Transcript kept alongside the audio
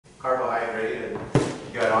carbohydrate and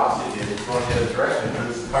you got oxygen, it's going in the direction, it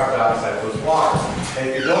produces carbon dioxide, plus water. And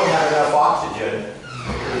if you don't have enough oxygen, it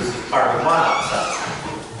produces carbon monoxide.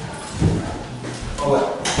 Oh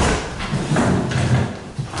well.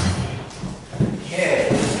 Okay.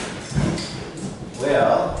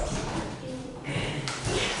 Well.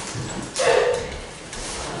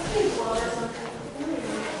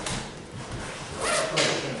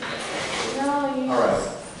 Alright.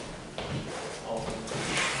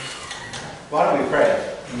 Why don't we pray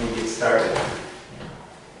and we'll get started.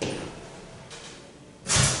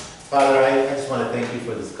 Father, I just want to thank you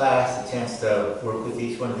for this class, a chance to work with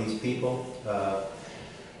each one of these people.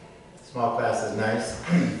 Small class is nice.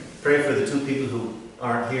 Pray for the two people who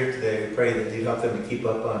aren't here today. We pray that you help them to keep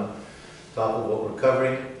up on top of what we're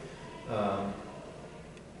covering.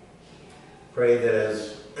 Pray that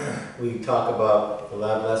as we talk about the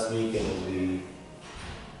lab last week and as we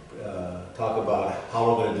talk about how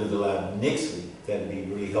we're going to do the lab next week, that would be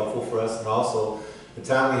really helpful for us. And also, the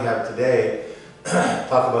time we have today,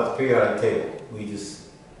 talk about the periodic table. We just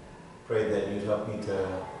pray that you'd help me to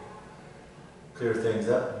clear things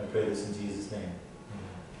up, and we pray this in Jesus' name.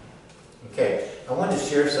 Okay, I wanted to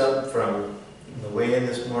share something from the way in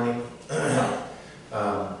this morning.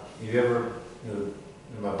 You ever, in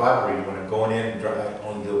my Bible reading, when I'm going in, and I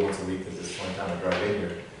only do it once a week because it's the only time I drive in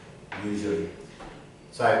here, usually.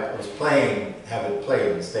 So I was playing, have it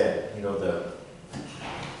played instead. You know, the,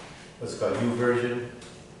 what's it called, U version?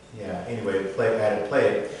 Yeah, anyway, I had it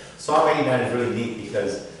played. Psalm 89 is really neat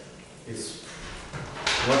because it's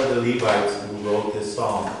one of the Levites who wrote this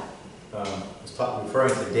psalm was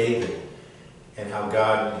referring to David and how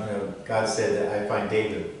God said that I find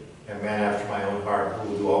David a man after my own heart who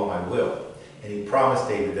will do all my will. And he promised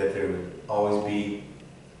David that there would always be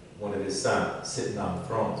one of his sons sitting on the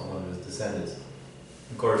throne, one of his descendants.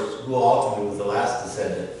 Of course, who ultimately was the last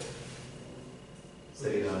descendant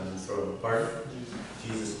sitting on the throne? Pardon?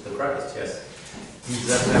 Jesus the Christ, yes.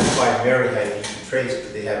 That's why Mary had traced,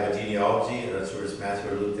 but they have a genealogy, and that's where it's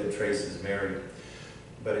Matthew or Luke that traces Mary.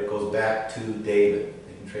 But it goes back to David.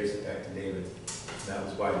 They can trace it back to David. And that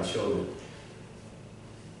was why we showed it.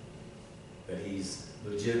 That he's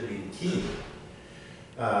legitimately king.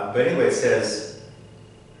 But anyway, it says,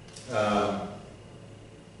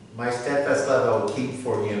 my steadfast love I will keep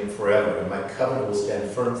for him forever, and my covenant will stand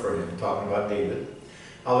firm for him. Talking about David.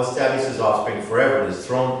 I'll establish his offspring forever, and his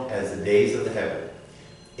throne as the days of the heaven.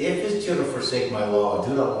 If his children forsake my law,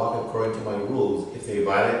 and do not walk according to my rules, if they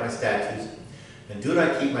violate my statutes, and do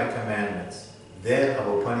not keep my commandments, then I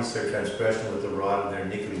will punish their transgression with the rod and their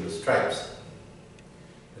iniquity with stripes.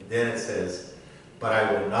 But then it says, but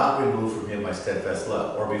I will not remove from him my steadfast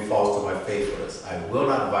love, or be false to my faithfulness. I will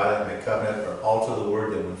not violate my covenant, or alter the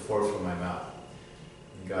word that went forth from my mouth.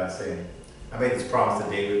 And God's saying, I made this promise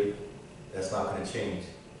to David. That's not going to change.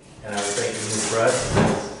 And I was thinking for us,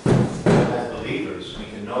 as believers, we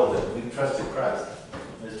can know that we've trusted Christ.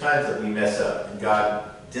 There's times that we mess up, and God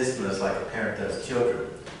disciplines us like a parent does children.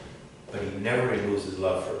 But he never removes his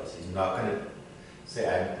love for us. He's not going to say,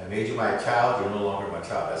 I made you my child, you're no longer my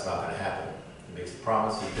child. That's not going to happen. He makes a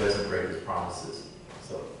promise, he doesn't break his promises.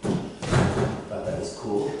 So, I thought that was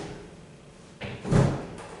cool.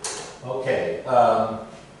 Okay.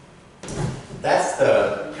 That's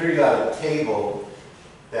the periodic table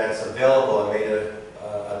that's available.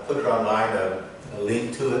 I put it online, a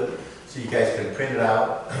link to it, so you guys can print it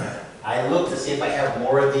out. I looked to see if I have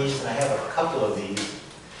more of these, and I have a couple of these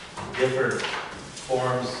different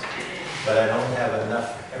forms, but I don't have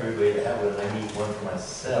enough for everybody to have one. I need one for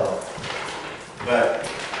myself. But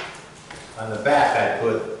on the back, I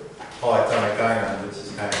put polyatomic ion, which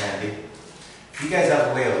is kind of handy. If you guys have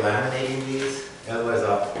a way of laminating these, otherwise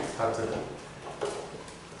I'll talk to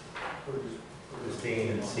Christine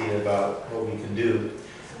and see about what we can do.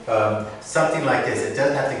 Something like this. It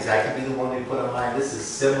doesn't have to exactly be the one we put online. This is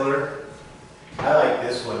similar. I like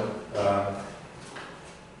this one.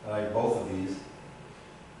 I like both of these.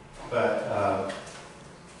 But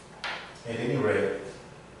at any rate,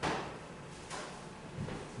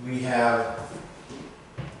 we have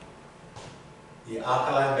the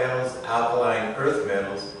alkaline metals, alkaline earth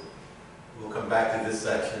metals. We'll come back to this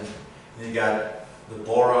section. Then you got the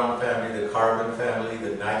boron family, the carbon family,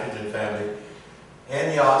 the nitrogen family,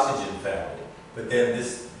 and the oxygen family. But then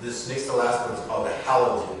this next to last one is called the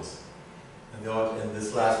halogens. And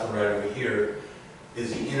this last one right over here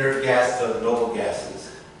is the inert gas of noble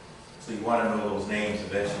gases. So you want to know those names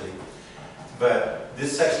eventually. But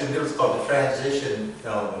this section here is called the transition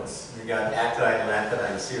elements. You got actinide and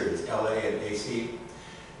lanthanide series, La and AC.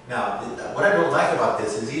 Now, what I don't like about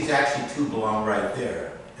this is these actually two belong right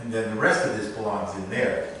there. And then the rest of this belongs in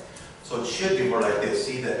there. So it should be more like this.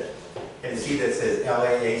 See that? And see that says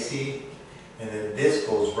LAAC? And then this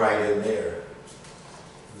goes right in there.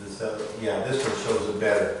 This other, yeah, this one shows it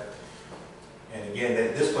better. And again,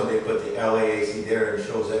 this one they put the LAAC there and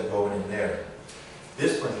shows that going in there.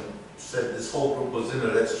 This one said this whole group was in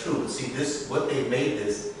there. That's true. But see, this, what they made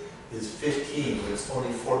this is 15, but it's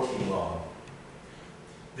only 14 long.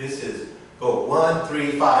 This is go 1,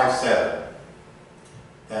 3, 5, 7.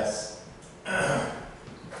 That's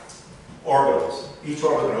orbitals. Each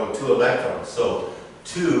orbital has 2 electrons. So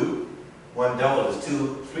 2, 1 double is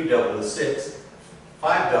 2, 3 double is 6,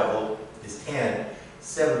 5 double is 10,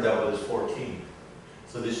 7 double is 14.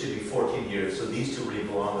 So this should be 14 here. So these two really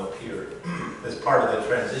belong up here as part of the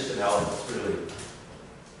transition elements, really.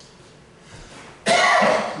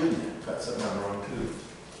 Got something on the wrong too.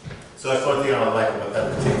 So that's one thing I like about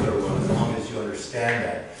that particular one, as long as you understand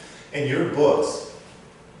that. In your books,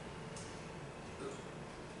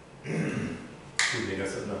 excuse me, I got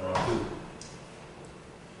something on the wrong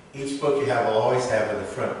too. Each book you have will always have on the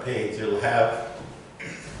front page, it'll have, I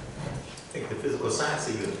think the physical science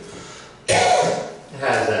even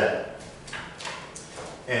has that.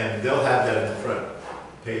 And they'll have that in the front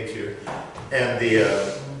page here. And the,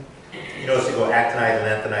 you notice you go actinide and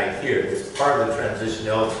anthenide here. It's part of the transition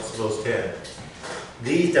elements, those 10.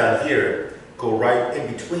 These down here go right in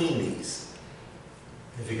between these.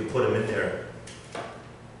 If you can put them in there.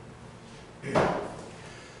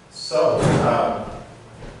 So,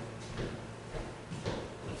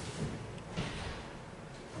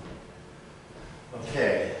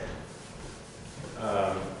 okay.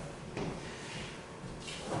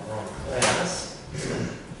 Wrong class.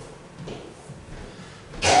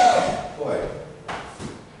 Boy,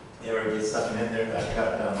 you ever get something in there that I got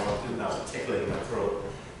it down wrong too? Now it's tickling my throat.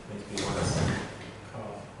 Makes me want to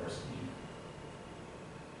cough or sneeze.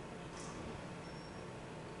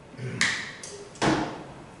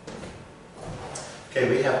 Okay,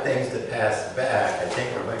 we have things to pass back. I think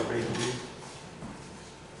we're like ready to do.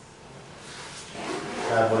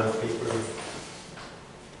 Got one paper.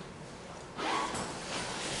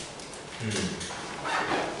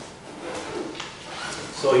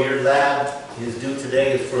 So your lab is due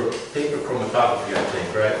today for paper chromatography, I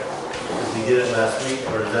think, right? Because we did it last week,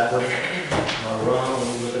 or is that one? Am I wrong? Let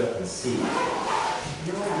me look it up and see.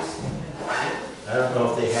 I don't know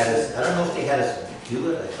if they had us. I don't know if they had us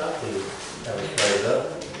do it. I thought they had us write it up.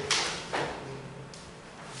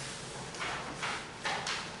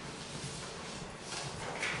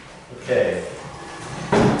 Okay.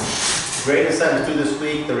 Grade assignments due this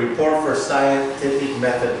week. The report for scientific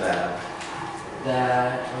method lab.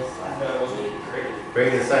 That was great.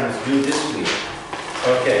 Grade assignments due this week.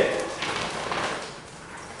 Okay.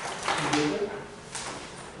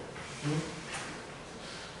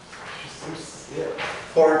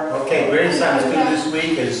 Report. Okay. Grade assignments due this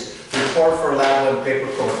week is report for lab and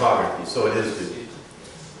paper chromatography. So it is due.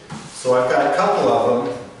 So I've got a couple of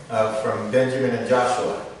them from Benjamin and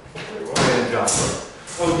Joshua. Ben and Joshua.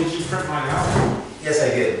 Oh, did you print mine out? Yes, I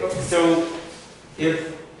did. So,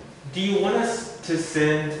 do you want us to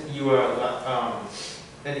send you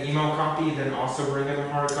an email copy, then also bring in a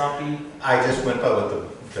hard copy? I just went by what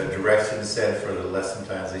the directions said for the lesson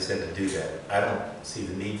plans. They said to do that. I don't see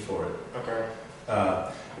the need for it. Okay.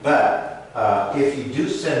 But if you do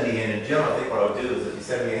send me in general, I think what I'll do is if you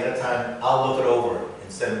send me ahead of time, I'll look it over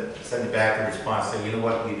and send it back in response, say, you know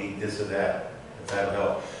what, we need this or that, if that'll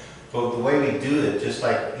help. But the way we do it, just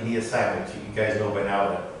like any assignment, you guys know by now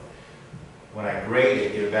that when I grade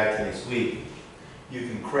it, give it back to next week, you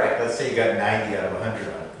can correct, let's say you got 90 out of 100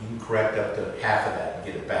 on it, you can correct up to half of that and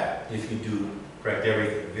get it back. If you do correct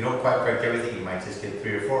everything. If you don't quite correct everything, you might just get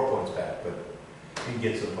 3 or 4 points back, but you can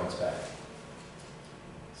get some points back.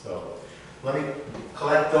 So let me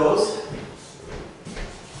collect those.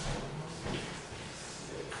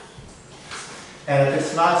 And if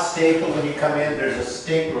it's not stapled when you come in, there's a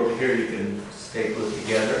stapler over here you can staple it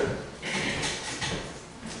together.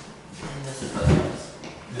 This is both of us.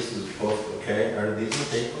 This is both, okay. Are these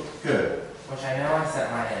stapled? Good. Which I know I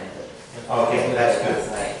sent mine in. Okay, that's good.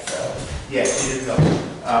 Last night, so. Yes, you did go.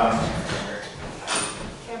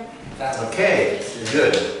 Okay,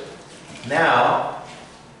 good. Now,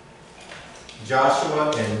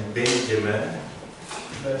 Joshua and Benjamin.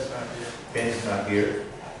 Ben's not here.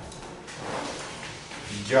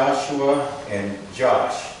 Joshua and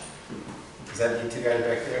Josh. Is that you two guys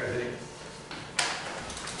back there? I think?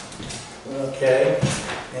 Okay.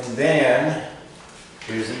 And then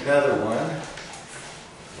here's another one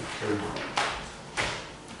for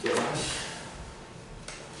Josh,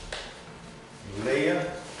 Leah,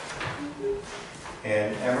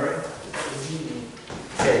 and Emery.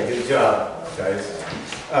 Okay, good job, guys.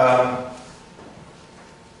 I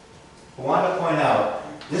want to point out,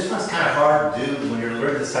 this one's kind of hard to do when you're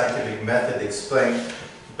learning the scientific method to explain,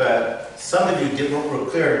 but some of you weren't real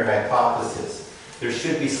clear in your hypothesis. There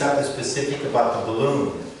should be something specific about the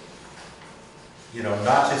balloon. You know,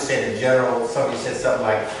 not just saying in general, somebody said something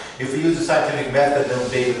like, if we use the scientific method, then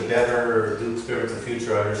we'll be able to better do experiments in the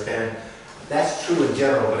future, I understand. That's true in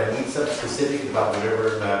general, but I need something specific about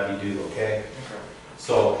whatever lab you do, okay?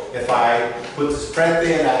 So if I put the spread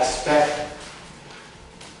in, I expect,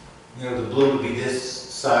 you know, the balloon to be this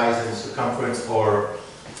size and circumference, or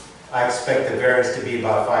I expect the variance to be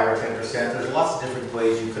about 5 or 10%. There's lots of different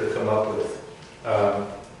ways you could have come up with.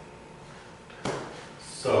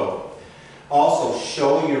 So also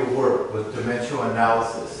show your work with dimensional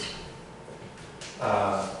analysis.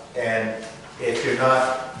 And if you're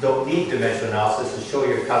don't need dimensional analysis, to show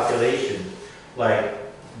your calculation, like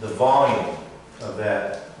the volume of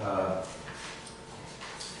that.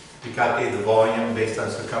 You calculate the volume based on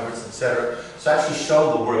circumference, etc. So actually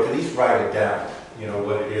show the work, at least write it down, you know,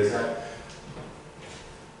 what it is.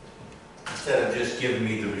 Instead of just giving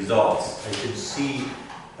me the results, I should see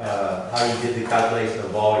how you did the calculation of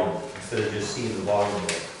volume, instead of just seeing the volume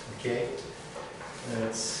there, okay?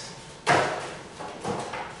 That's,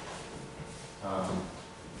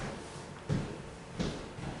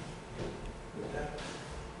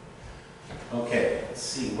 okay, let's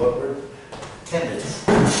see, what were attendance?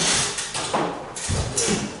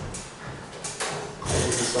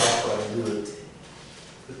 Close this off while I do it.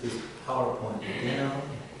 Put this PowerPoint down.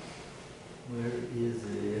 Where is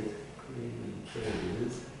it? There it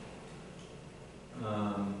is.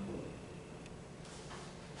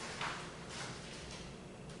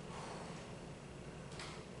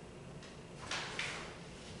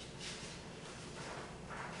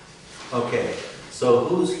 Okay, so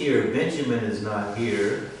who's here? Benjamin is not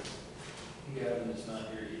here. Gavin is not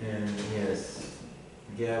here either. And yes,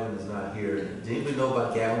 Gavin is not here. Do you even know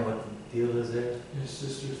about Gavin, what the deal is there? His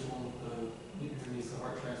sister's one who needs the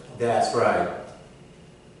heart transplant. That's right.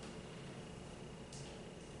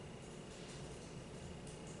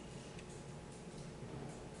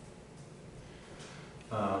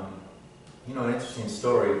 You know, an interesting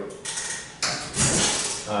story.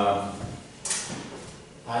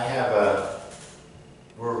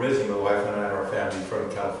 We're originally, my wife and I and our family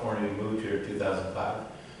from California. We moved here in 2005.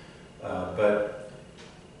 But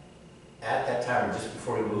at that time, just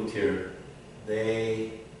before we moved here,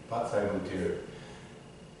 about the time I moved here,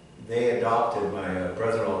 they adopted my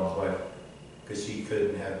brother-in-law and his wife, because she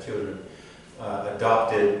couldn't have children,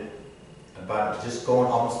 adopted about just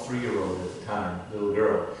going almost 3-year-old at the time, little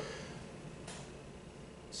girl.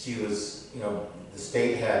 She was, you know, the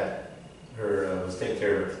state had her, was taking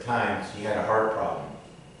care of her at the time. She had a heart problem.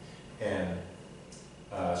 And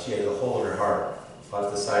she had a hole in her heart, about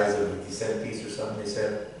the size of a descent piece or something, they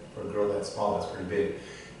said. For a girl that small, that's pretty big.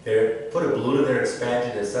 They put a balloon in there,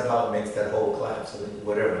 expanded, and somehow it makes that hole collapse. So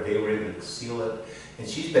whatever, they were able to seal it. And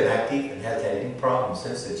she's been active and hasn't had any problems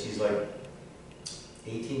since then. She's like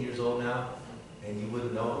 18 years old now, and you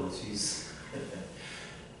wouldn't know that she's...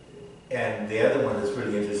 And the other one that's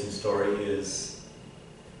really interesting story is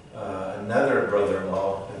another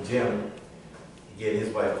brother-in-law, Jim. Again, his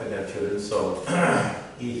wife couldn't have children, so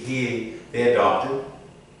they adopted.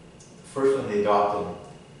 The first one they adopted,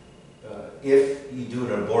 if you do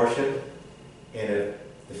an abortion and if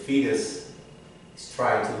the fetus is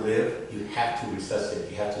trying to live, you have to resuscitate,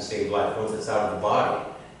 you have to save life. Once it's out of the body,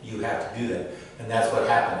 you have to do that. And that's what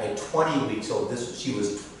happened. At 20 weeks old, she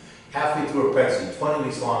was halfway through her pregnancy, 20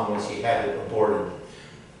 weeks long when she had it aborted.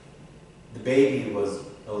 The baby was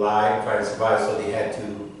alive, trying to survive, so they had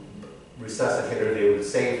to resuscitate her, they would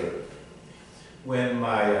save her. When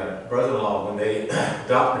my brother-in-law, when they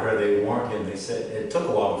adopted her, they warned him, they said, it took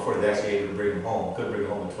a while before they actually able to bring him home, couldn't bring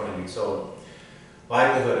him home at 20 weeks old.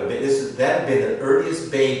 Likelihood of it, that had been the earliest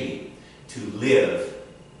baby to live,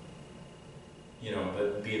 you know,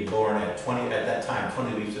 but being born at 20, at that time,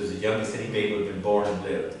 20 weeks was the youngest any baby would have been born and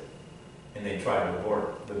lived. And they tried to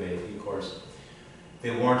abort the baby, of course.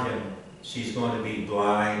 They warned him, she's going to be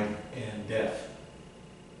blind and deaf.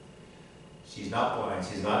 She's not blind,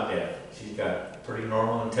 she's not deaf. She's got pretty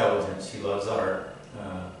normal intelligence, she loves art.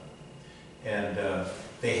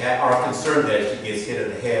 They are concerned that if she gets hit in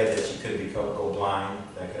the head, that she could go blind.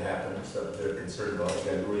 That could happen, so they're concerned about it.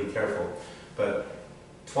 You gotta be really careful. But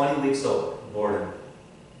 20 weeks old, aborted,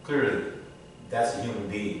 clearly, that's a human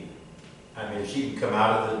being. I mean, if she can come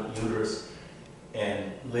out of the uterus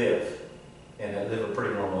and live a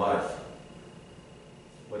pretty normal life,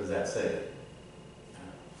 what does that say?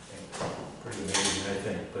 Pretty amazing, I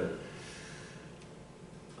think. But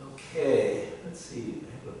Okay, let's see.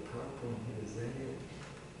 I have a PowerPoint here. Is that it?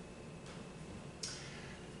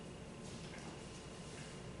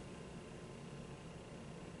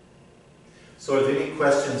 So are there any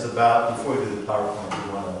questions about, before we do the PowerPoint,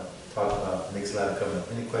 we want to talk about the next lab coming up?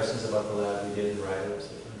 Any questions about the lab we did in the write-ups?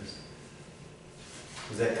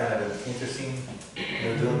 Was that kind of interesting?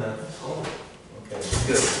 You're doing that? Okay,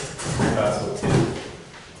 good. I thought so too.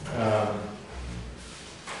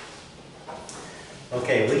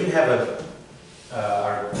 Okay, when you have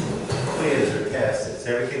our quiz or test, it's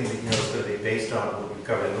everything that you know is going to be based on what we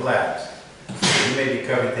covered in the labs. So you may be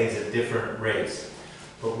covering things at different rates.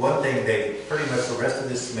 But one thing they pretty much the rest of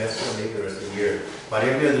this semester, maybe the rest of the year, about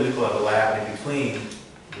every other week we'll have a lab, and in between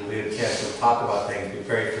we'll be a chance to talk about things,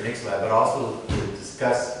 prepare for next lab, but also to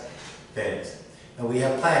discuss things. And we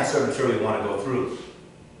have plans, so I'm sure we want to go through.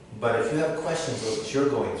 But if you have questions that you're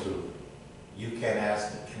going through, you can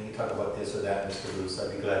ask me, can you talk about this or that, Mr. Bruce?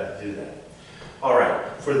 I'd be glad to do that. All right,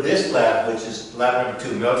 for this lab, which is lab number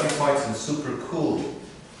 2, melting points and supercooling,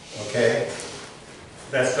 okay?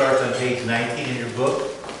 That starts on page 19 in your book.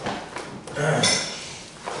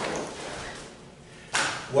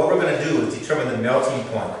 What we're going to do is determine the melting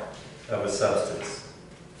point of a substance.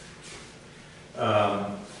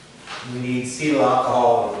 We need cetyl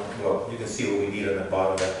alcohol. Well, you can see what we need on the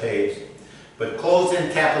bottom of that page. But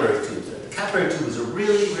closed-in capillary tubes. The capillary tube is a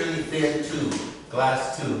really, really thin tube,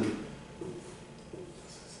 glass tube.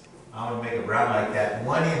 I'm going to make it round like that.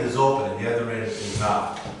 One end is open and the other end is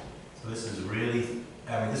not. So this is really,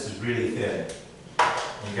 this is really thin.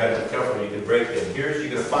 You got to be careful, you can break them. Here's,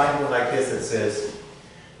 you're going to find one like this that says,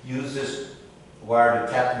 use this wire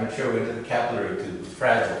to tap the material into the capillary tube. It's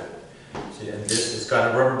fragile. See, and this has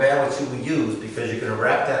got a rubber band which you will use because you're going to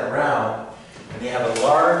wrap that around, and they have a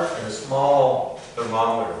large and a small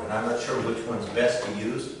thermometer. And I'm not sure which one's best to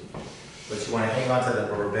use, but you want to hang on to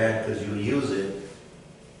that rubber band because you'll use it.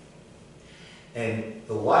 And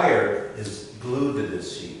the wire is glued to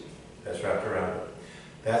this sheet that's wrapped around it.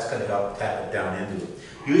 That's going to help tap it down into it.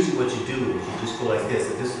 Usually what you do is you just go like this.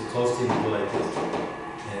 If this is close to you, you go like this,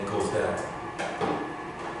 and it goes down.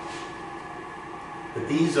 But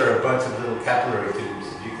these are a bunch of little capillary tubes,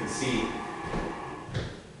 as you can see.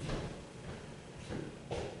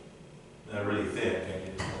 They're really thin,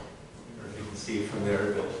 you can see from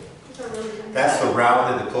there. But that's the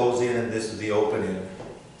rounded, the closed end, and this is the open end.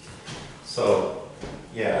 So,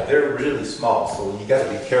 yeah, they're really small, so you got to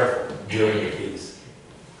be careful dealing with these.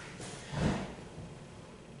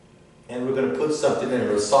 And we're going to put something in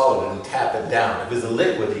a solid and tap it down. If it's a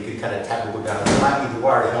liquid, you can kind of tap it down. It might need the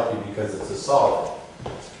wire to help you because it's a solid.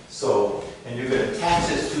 So, and you're going to attach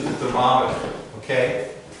this to the thermometer,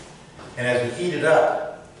 okay? And as we heat it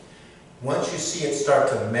up, once you see it start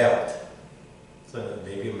to melt, so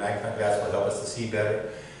maybe a magnifying glass will help us to see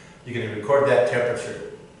better, you're going to record that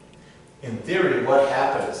temperature. In theory, what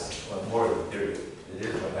happens, well, more than theory, it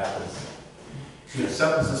is what happens. If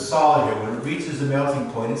something's a solid here, when it reaches the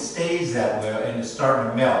melting point, it stays that way and it's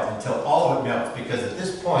starting to melt until all of it melts, because at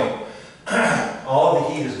this point, all of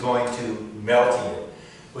the heat is going to melting it,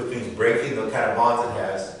 which means breaking the kind of bonds it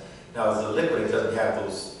has. Now, as a liquid, it doesn't have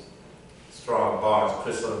those strong bonds,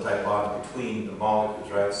 crystalline type bonds between the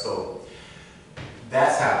molecules, right? So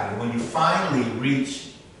that's happening. When you finally reach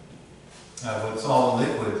what's all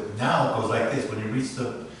liquid, now it goes like this. When you reach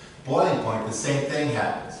the boiling point, the same thing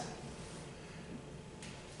happens.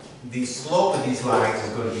 The slope of these lines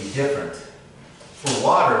is going to be different. For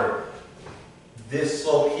water, this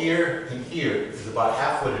slope here and here is about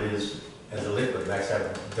half what it is as a liquid. Actually,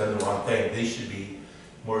 I've done the wrong thing. These should be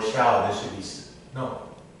more shallow. This should be, no,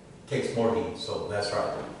 it takes more heat, so that's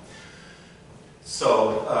right.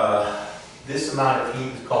 So this amount of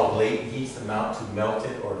heat is called latent heat, the amount to melt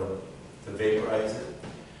it or to vaporize it.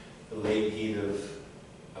 The latent heat of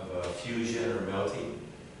fusion or melting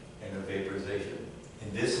and of vaporization.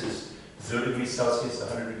 And this is 0 degrees Celsius,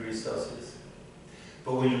 100 degrees Celsius.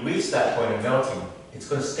 But when you reach that point of melting, it's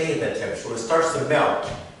going to stay at that temperature. When it starts to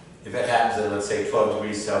melt, if it happens at, let's say, 12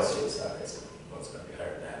 degrees Celsius, well, it's going to be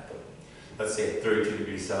higher than that, but let's say at 32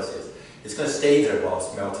 degrees Celsius, it's going to stay there while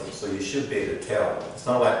it's melting, so you should be able to tell. It's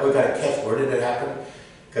not like, oh, we got to catch, where did it happen?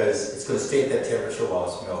 Because it's going to stay at that temperature while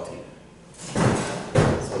it's melting.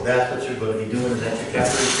 So that's what you're going to be doing. That's your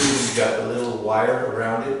capillary tube. You've got a little wire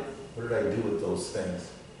around it. What did I do with those things?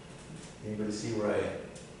 Anybody see where I...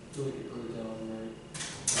 So we can put it down right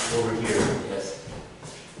over here, yes.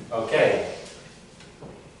 Okay.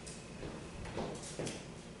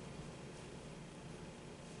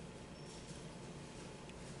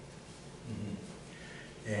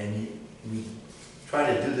 And we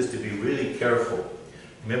try to do this to be really careful.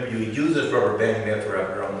 Remember, you use this rubber banding method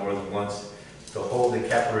around more than once to hold the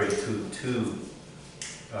capillary tube to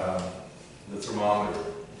the thermometer.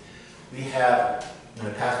 We have, in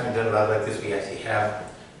the past we've done a lot like this, we actually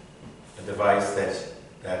have a device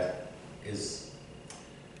that is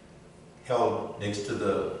held next to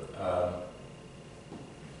the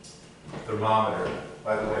thermometer.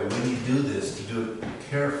 By the way, when you do this, to do it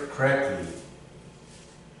correctly,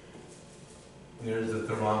 here's the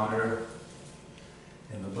thermometer,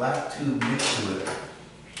 and the black tube next to it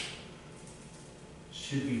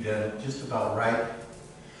should be done just about right.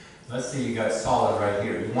 Let's say you got solid right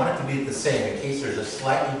here. You want it to be the same in case there's a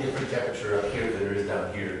slightly different temperature up here than there is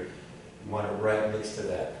down here. You want it right next to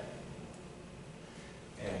that.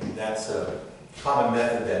 And that's a common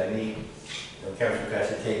method that any chemistry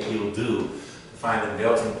class you take, you'll do to find the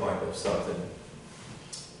melting point of something.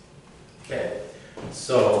 Okay,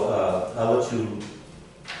 so I'll let you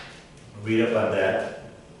read up on that,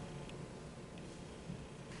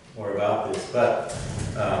 more about this, but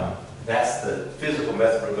that's the physical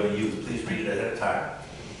method we're going to use. Please read it ahead of time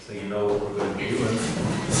so you know what we're going to be doing.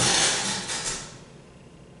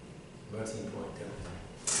 Melting point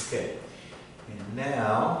temperature. Okay, and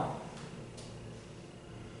now,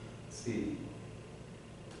 let's see.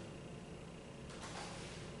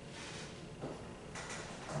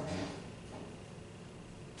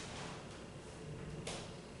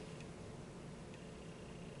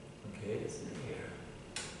 Okay, it's in here.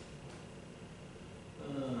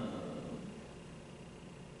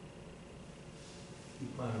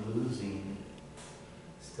 Keep on losing.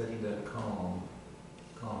 Study.com.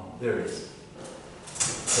 There it is.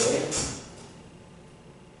 Okay.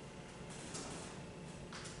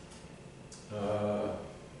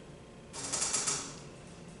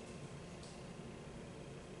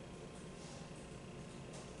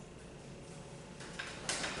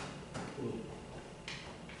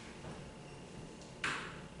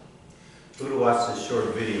 We're going to watch this short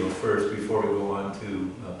video first before we go on to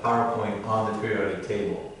PowerPoint on the periodic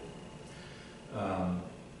table. I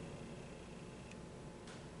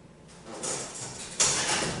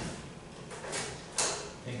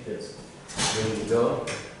think that's ready to go.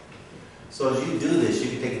 So as you do this, you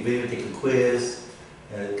can take a video, take a quiz,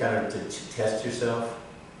 and kind of to test yourself.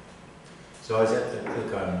 So I just have to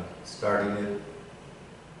click on starting it.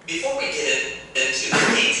 Before we get into the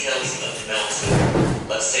details of melting,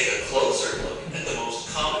 let's take a closer look at the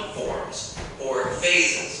most common forms or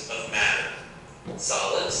phases of matter: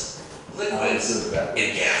 solids, liquids, and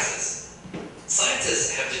gases.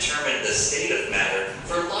 Scientists have determined the state of matter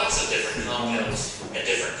for lots of different compounds at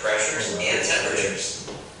different pressures and temperatures.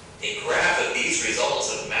 A graph of these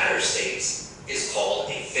results of matter states is called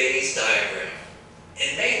a phase diagram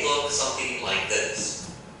and may look something like this.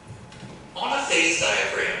 On a phase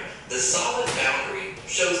diagram, the solid boundary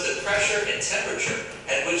shows the pressure and temperature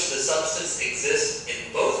at which the substance exists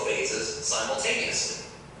in both phases simultaneously.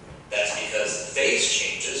 That's because phase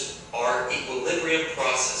changes are equilibrium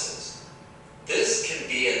processes. This can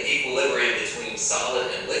be an equilibrium between solid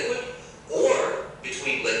and liquid, or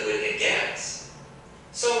between liquid and gas.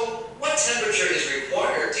 So, what temperature is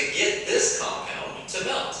required to get this compound to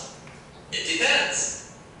melt? It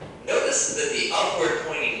depends. Notice that the upward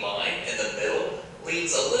pointing line in the middle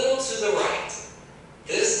leans a little to the right.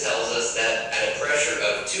 This tells us that at a pressure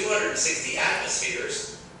of 260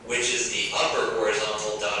 atmospheres, which is the upper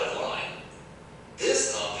horizontal dotted line,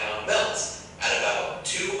 this compound melts at about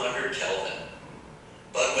 200 Kelvin.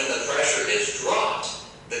 But when the pressure is dropped,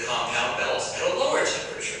 the compound melts at a lower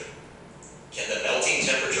temperature. Can the melting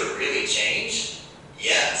temperature really change?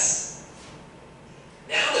 Yes.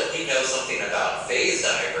 Now that we know something about phase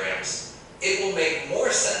diagrams, it will make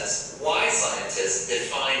more sense why scientists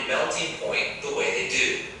define melting point the way they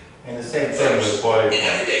do. And the same thing with boiling In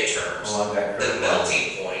everyday terms, along that the curve.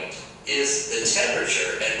 melting point is the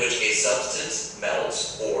temperature at which a substance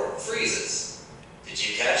melts or freezes. Did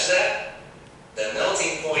you catch that? The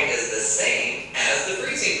melting point is the same as the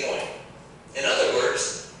freezing point. In other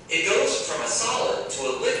words, it goes from a solid to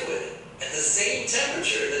a liquid at the same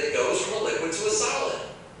temperature that it goes from a liquid to a solid.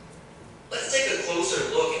 Let's take a closer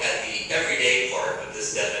look at the everyday part of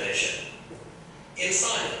this definition. In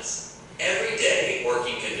science, everyday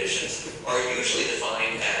working conditions are usually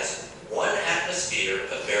defined as 1 atmosphere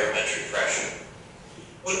of barometric pressure.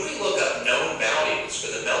 When we look up known values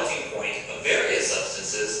for the melting point of various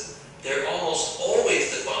substances, they're almost always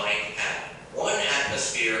defined at 1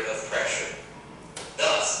 atmosphere of pressure.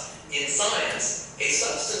 Thus, in science, a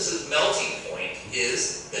substance's melting point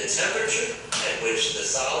is the temperature at which the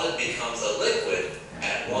solid becomes a liquid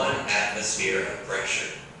at 1 atmosphere of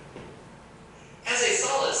pressure. As a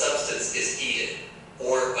solid substance is heated,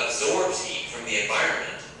 or absorbs heat from the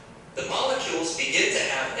environment, the molecules begin to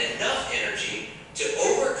have enough energy to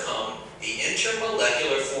overcome the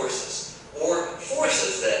intermolecular forces, or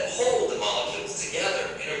forces that hold the molecules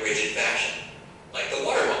together in a rigid fashion, like the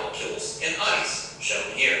water molecules in ice,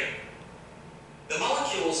 shown here. The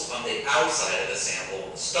molecules on the outside of the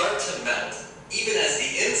sample start to melt even as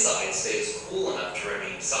the inside stays cool enough to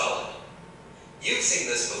remain solid. You've seen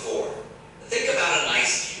this before. Think about an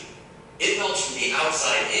ice cube. It melts from the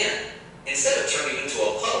outside in, instead of turning into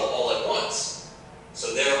a puddle all at once.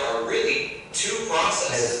 So there are really two And it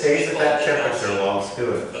processes stays at that involved in temperature melting. while it's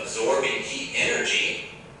doing it. Absorbing heat energy,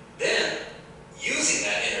 then using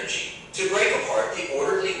that energy to break apart the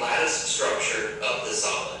orderly lattice structure of the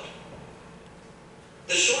solid.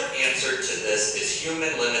 The short answer to this is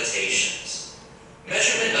human limitations.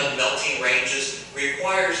 Measurement of melting ranges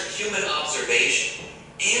requires human observation,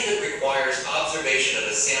 and it requires observation of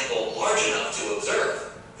a sample large enough to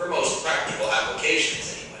observe, for most practical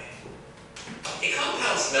applications anyway. A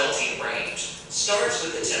compound's melting range starts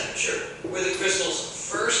with the temperature where the crystals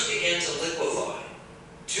first begin to liquefy,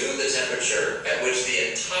 to the temperature at which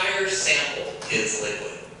the entire sample is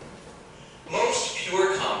liquid. Most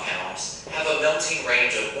pure compounds have a melting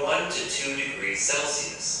range of 1 to 2 degrees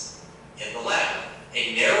Celsius. In the lab,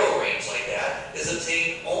 a narrow range like that is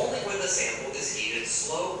obtained only when the sample is heated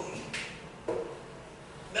slowly.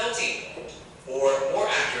 Melting point, or more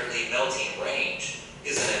accurately melting range,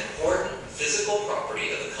 is an important physical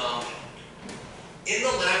property of a compound. In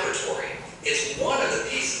the laboratory, it's one of the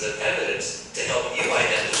pieces of evidence to help you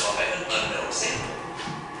identify an unknown sample.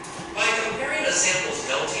 By comparing a sample's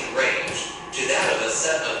melting range to that of a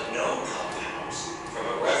set of known compounds from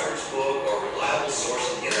a reference book or reliable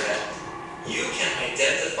source on the internet, you can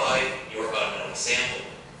identify your unknown sample.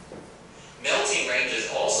 Melting range is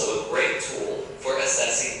also a great tool for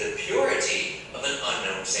assessing the purity of an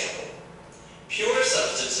unknown sample. Pure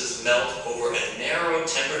substances melt over a narrow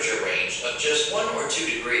temperature range of just 1 or 2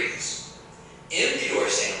 degrees. Impure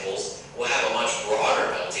samples will have a much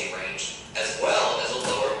broader melting range as well as a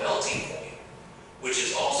lower melting point, which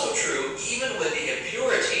is also true even when the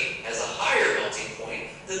impurity has a higher melting point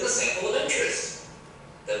than the sample of interest.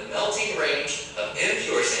 The melting range of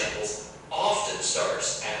impure samples often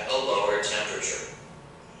starts at a lower temperature.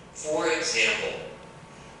 For example,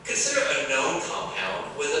 consider a known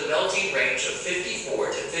compound with a melting range of 54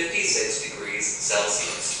 to 56 degrees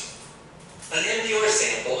Celsius. An impure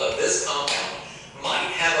sample of this compound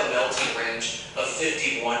might have a melting range of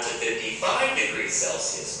 51 to 55 degrees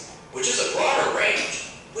Celsius, which is a broader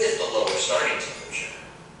range with a lower starting temperature.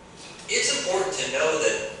 It's important to know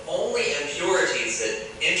that only impurities that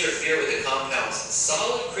interfere with the compound's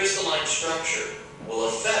solid crystalline structure will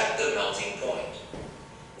affect the melting point.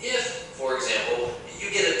 If, for example,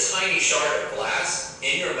 you get a tiny shard of glass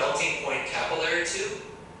in your melting point capillary tube,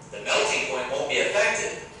 the melting point won't be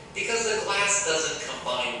affected because the glass doesn't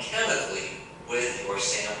combine chemically with your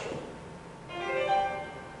sample.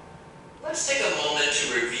 Let's take a moment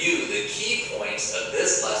to review the key points of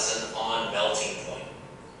this lesson on melting point.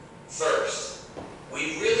 First,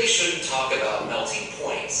 we really shouldn't talk about melting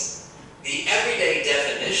points. The everyday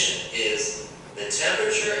definition is the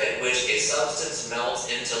temperature at which a substance melts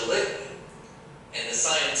into liquid, and the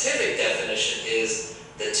scientific definition is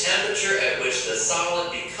the temperature at which the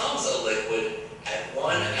solid becomes a liquid at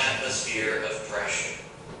 1 atmosphere of pressure.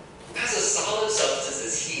 As a solid substance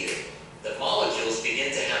is heated, the molecules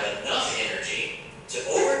begin to have enough energy to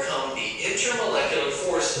overcome the intermolecular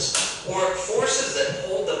forces, or forces that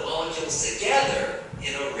hold the molecules together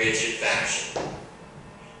in a rigid fashion.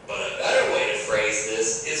 But a better way to phrase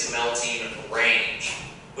this is melting range,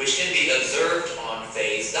 which can be observed on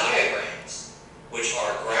phase diagrams, which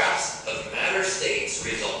are graphs of matter states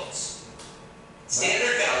results.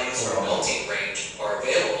 Standard values for melting range are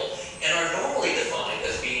available and are normally defined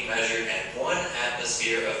as being measured at 1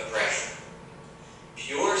 atmosphere of pressure.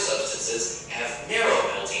 Pure substances have narrow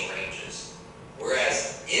melting ranges,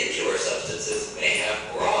 whereas impure substances may have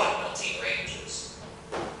broad melting ranges.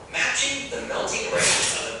 Matching the melting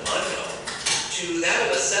range of an unknown to that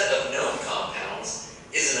of a set of known compounds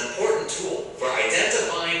is an important tool for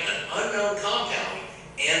identifying an unknown compound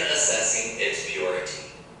and assessing its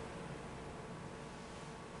purity.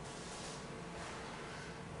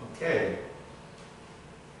 Okay.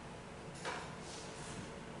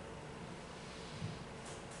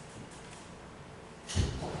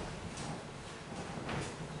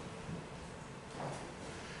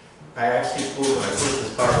 I actually pulled, when I put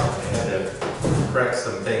this PowerPoint, I had to correct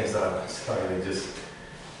some things on it. Sorry,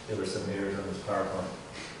 there were some errors on this PowerPoint.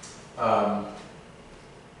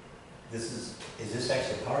 is this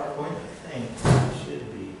actually PowerPoint? I think it should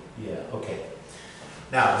be. Yeah, okay.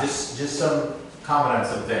 Now, just some comment on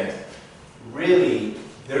some things. Really,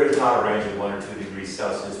 there is not a range of 1 or 2 degrees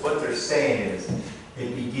Celsius. What they're saying is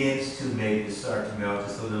it begins to maybe start to melt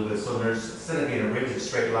just a little bit. So there's, instead of being a rigid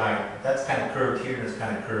straight line, that's kind of curved here and it's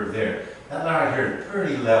kind of curved there. That line right here is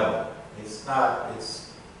pretty level. It's not,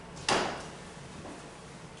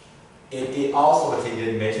 it also, what they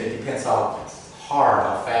didn't mention, it depends how hard,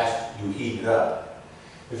 how fast you heat it up.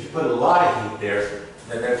 If you put a lot of heat there,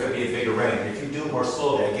 then there's going to be a bigger range. If you do it more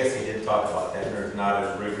slowly, I guess they did talk about that, there's not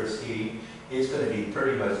as rigorous heating, it's going to be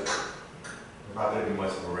pretty much, not going to be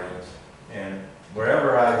much of a range. And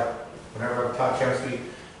whenever I've taught chemistry,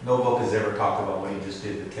 no book has ever talked about what you just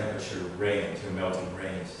did, the temperature range, the melting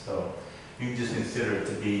range. So you can just consider it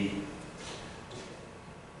to be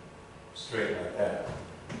straight like that.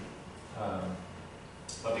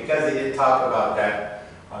 But because they didn't talk about that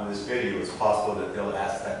on this video, it's possible that they'll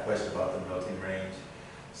ask that question about the melting range.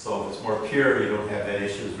 So if it's more pure, you don't have that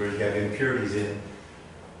issue. Where you have impurities in,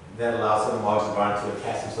 that allows some molecules to bond to it,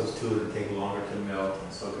 attach themselves to it, and take longer to melt,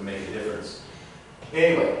 and so it can make a difference.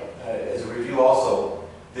 Anyway, as a review also,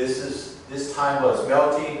 this time while it's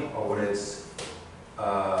melting or when it's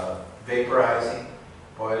vaporizing,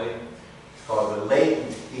 boiling, it's called the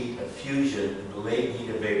latent heat of fusion and the latent heat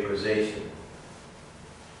of vaporization.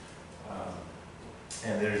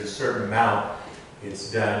 And there's a certain amount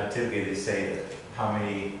it's done. Typically they say that how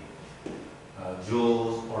many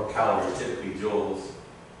joules or calories, typically joules,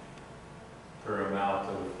 per amount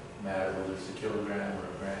of matter, whether it's a kilogram or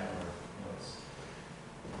a gram, or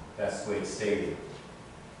that's the way it's stated.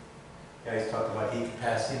 You guys talked about heat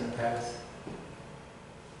capacity in the past.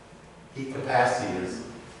 Heat capacity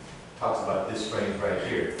talks about this range right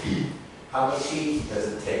here. How much heat does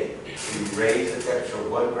it take to raise the temperature of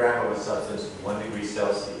 1 gram of a substance to 1 degree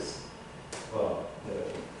Celsius? Well,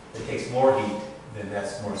 if it takes more heat, then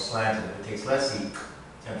that's more slanted. If it takes less heat,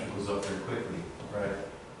 temperature goes up very quickly, right?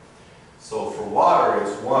 So for water,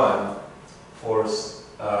 it's 1. For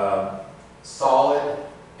solid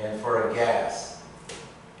and for a gas,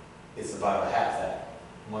 it's about a half that.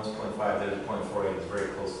 1.5, there's 0.48, is very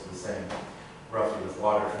close to the same, roughly, with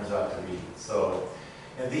water turns out to be. So,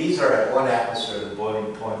 and these are at 1 atmosphere, the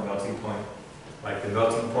boiling point, melting point. Like the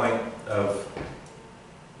melting point of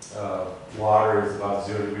water is about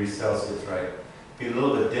 0 degrees Celsius, right? Be a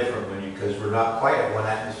little bit different because we're not quite at 1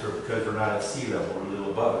 atmosphere because we're not at sea level, we're a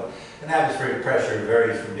little above it. And atmospheric pressure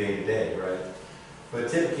varies from day to day, right? But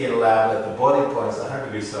typically in a lab, at the boiling point is 100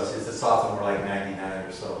 degrees Celsius. It's often more like 99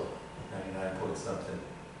 or so, 99 point something,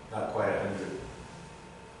 not quite 100,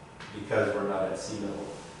 because we're not at sea level.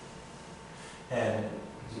 And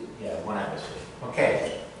yeah, 1 atmosphere.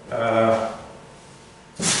 Okay.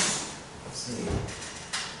 Let's see.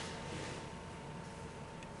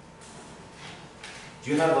 Do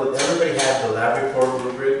you have everybody have the lab report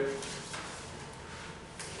rubric?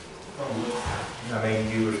 I mean,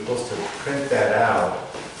 you were supposed to print that out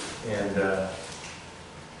and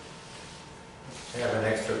have an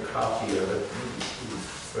extra copy of it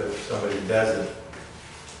for if somebody doesn't.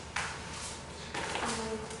 I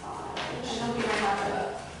know we don't have it.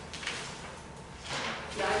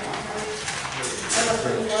 Yeah, I don't have it.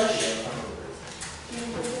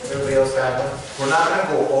 Everybody else have one? We're not going to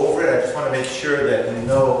go over it. I just want to make sure that you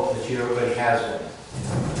know that everybody has one.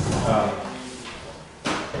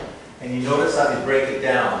 And you notice how they break it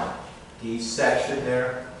down. Each section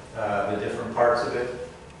there, the different parts of it.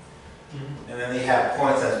 And then they have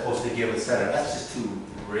points that's supposed to give a center. That's just too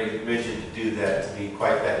rigid to do that, to be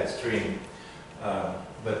quite that extreme.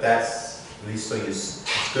 But that's, at least so it's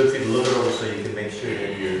good for you to look it over so you can make sure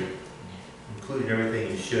that you're including everything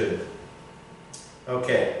you should.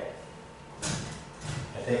 Okay.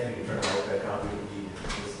 I think we can turn the light back on. We need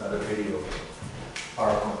this another video.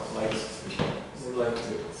 PowerPoint lights. We'd like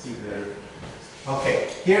to see better. Okay,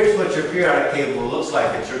 here's what your periodic table looks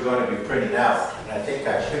like that you're going to be printing out. And I think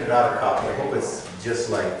I printed out a copy. I hope it's just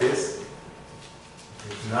like this.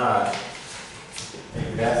 If not,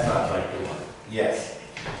 maybe that's not like the one. Yes.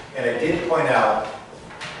 And I did point out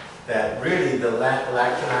that really the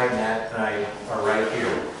lactonide and actinide are right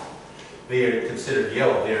here. They are considered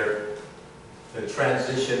yellow. They're the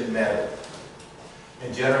transition metal.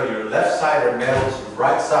 In general, your left side are metals, your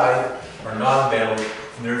right side are non-metals.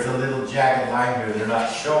 And there's a little jagged line here they're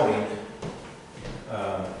not showing.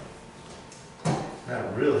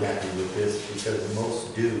 Not real happy with this because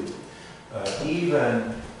most do.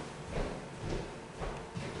 Even,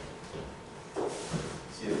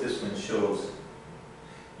 see if this one shows.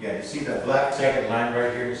 Yeah, you see that black jagged line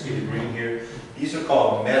right here? You see the green here? These are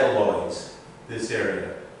called metalloids, this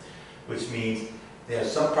area. which means they have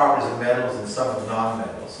some properties of metals and some of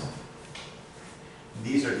non-metals.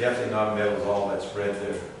 These are definitely non-metals, all that's red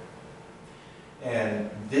there. And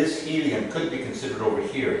this helium could be considered over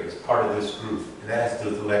here as part of this group. And that has to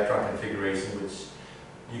do with electron configuration, which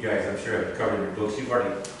you guys, I'm sure, have covered in your books. You've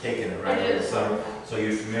already taken it, right, over the summer, so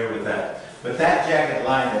you're familiar with that. But that jagged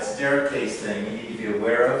line, that staircase thing, you need to be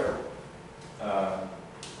aware of.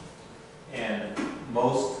 And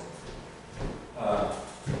most,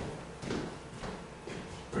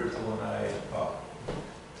 where's the one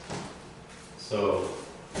so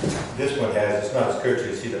this one has, it's not as clear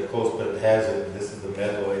to see that close, but it has it. This is the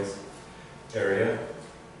metalloids area.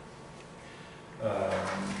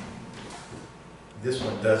 This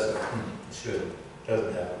one doesn't,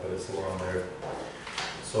 doesn't have it, but it's along there.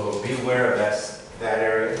 So be aware of that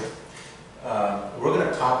area. We're going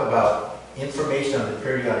to talk about information on the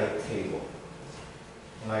periodic table.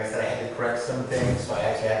 And like I said, I had to correct some things, so I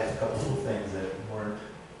actually added a couple of little things that weren't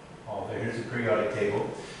all there. Here's the periodic table.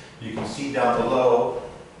 You can see down below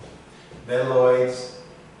metalloids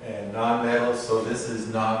and non-metals. So this is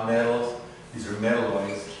non-metals. These are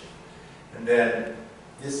metalloids. And then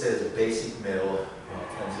this says basic metal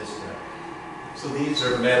transition. So these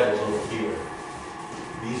are metals over here.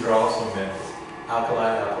 These are also metals.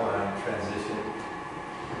 Alkali transition.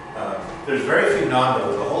 There's very few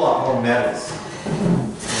non-metals, a whole lot more metals.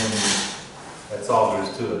 And that's all there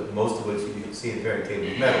is to it. Most of which you can see in the periodic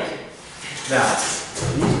table of metals. Now,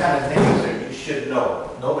 these kind of names that you should know.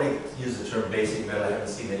 Nobody uses the term basic metal. I haven't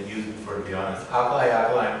seen it used before, to be honest.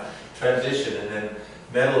 Alkali transition, and then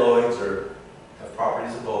metalloids have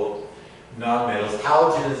properties of both. Non-metals.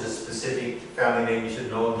 Halogen is a specific family name you should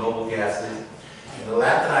know, noble gases. And the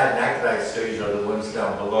lanthanide and actinide series are the ones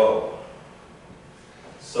down below.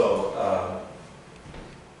 So,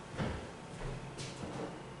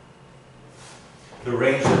 the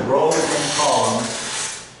range of rows and columns,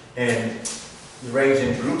 and the range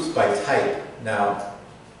in groups by type. Now,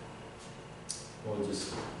 we'll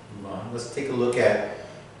just move on. Let's take a look at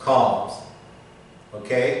columns.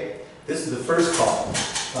 Okay? This is the first column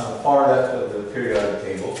on the far left of the periodic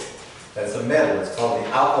table. That's a metal. It's called the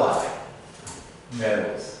alkali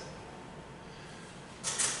metals.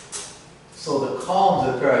 So the columns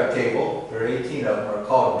of the periodic table, there are 18 of them, are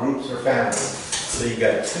called groups or families. So you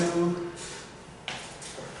got two.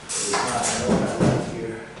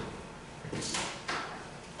 Here.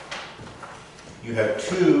 You have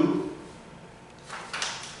 2,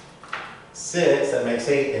 6, that makes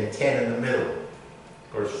 8, and 10 in the middle.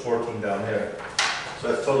 Of course, 14 down there. So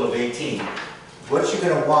that's a total of 18. What you're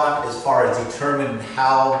going to want as far as determining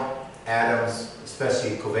how atoms,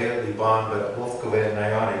 especially covalently bond, but both covalent and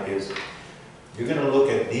ionic, is you're going to look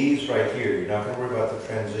at these right here. You're not going to worry about the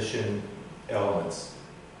transition elements,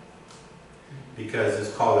 because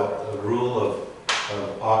it's called a rule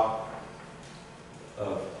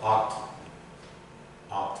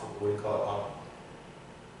what do you call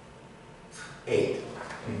it? 8.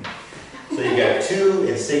 So you got 2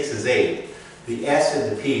 and 6 is 8. The S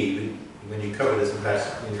and the P, when you cover this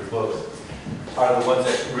in your books, are the ones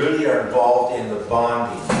that really are involved in the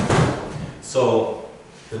bonding. So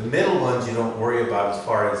the middle ones you don't worry about as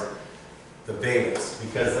far as the valence,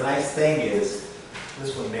 because the nice thing is,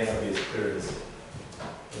 this one may not be as clear as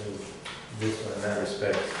this one in that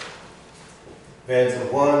respect. Valence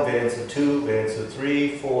of 1, valence of 2, valence of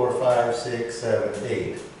 3, 4, 5, 6, 7,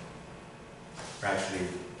 8. Actually,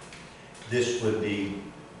 this would be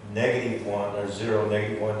 -1 or 0,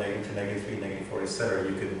 -1, -2, -3, -4, etc.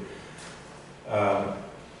 You could.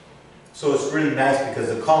 So it's really nice because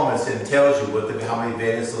the column it's in tells you how many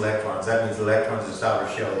valence electrons. That means electrons in its outer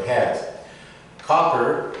shell it has.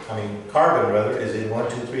 Carbon rather, is in 1,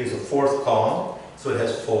 2, 3 is the 4th column, so it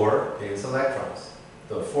has 4 valence electrons.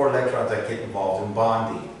 The 4 electrons that get involved in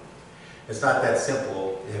bonding. It's not that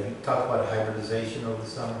simple. Have you talked about hybridization over the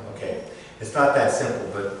summer? Okay. It's not that simple,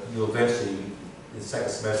 but you'll eventually, in the second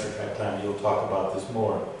semester track time, you'll talk about this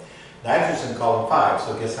more. Nitrogen column 5,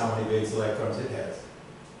 so guess how many valence electrons it has?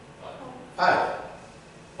 5.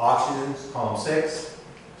 Oxygen's column 6.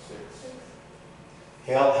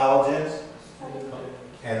 Halogens.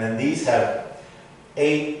 And then these have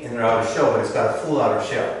 8 in their outer shell, but it's got a full outer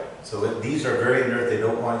shell. So these are very inert. They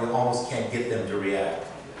don't want, you almost can't get them to react.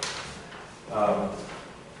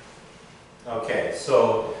 Okay,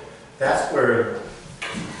 so that's where,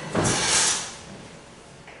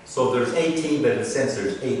 so there's 18, but in a sense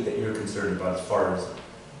there's 8 that you're concerned about as far as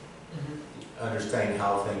understanding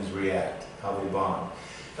how things react, how they bond.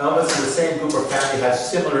 Elements in the same group or family have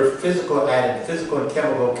similar physical and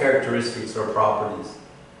chemical characteristics or properties.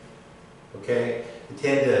 Okay? They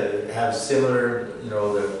tend to have similar,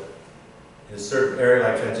 In a certain area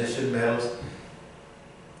like transition metals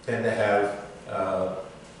tend to have a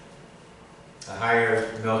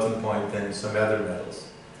higher melting point than some other metals.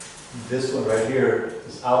 This one right here,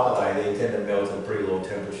 this alkali, they tend to melt at a pretty low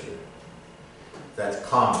temperature. That's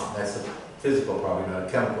common. That's a physical property, not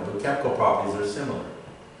a chemical. But chemical properties are similar.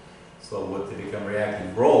 So what they become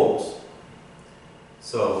reactive roles.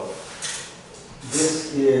 So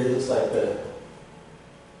this is, looks like the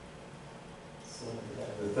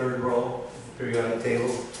third row of the periodic table.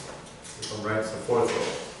 This one writes the fourth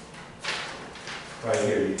row. Right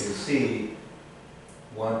here, you can see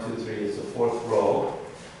 1, 2, 3 is the fourth row,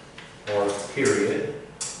 or period.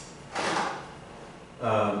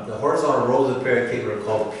 The horizontal rows of the periodic table are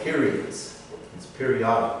called periods. It's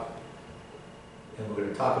periodic. And we're going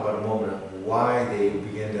to talk about in a moment why they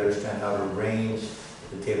begin to understand how to arrange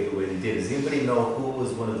the table the way they did. Does anybody know who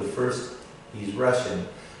was one of the first, these Russian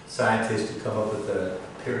scientists to come up with a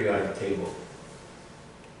periodic table?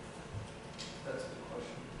 That's a good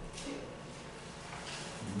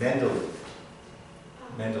question.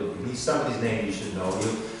 Mendeleev. He's somebody's name you should know.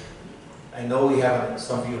 I know we haven't,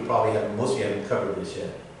 some of you probably haven't, most of you haven't covered this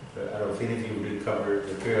yet. But I don't know if any of you did cover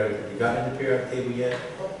the periodic, have you gotten into the periodic table yet?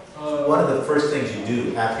 One of the first things you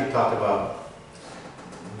do after you talk about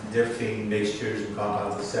different mixtures and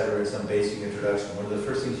compounds, etc., and some basic introduction, one of the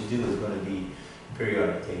first things you do is going to be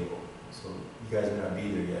periodic table. So you guys may not be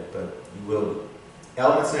there yet, but you will be.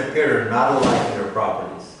 Elements in a period are not alike in their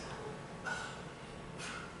properties.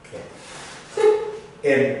 Okay.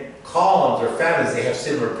 In columns or families, they have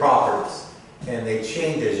similar properties, and they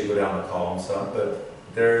change as you go down the column some, but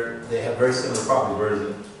they have very similar properties, whereas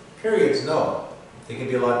in periods, no. They can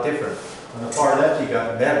be a lot different. On the far left, you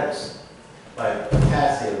got metals, like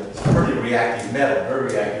potassium. It's a pretty reactive metal, very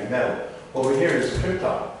reactive metal. Over here is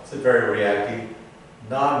krypton. It's a very reactive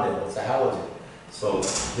non-metal. It's a halogen. So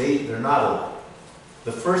they're not alike.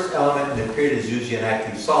 The first element in the period is usually an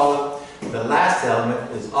active solid. The last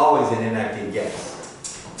element is always an inactive gas.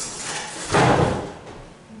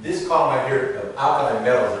 This column right here of alkaline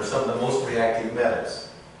metals are some of the most reactive metals.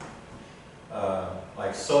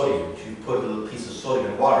 Like sodium, if you put a little piece of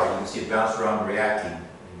sodium in water, you can see it bounce around reacting, and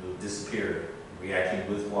it'll disappear, reacting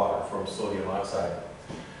with water from sodium oxide.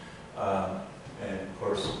 And of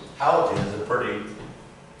course, halogen is a pretty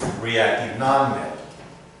reactive non-metal.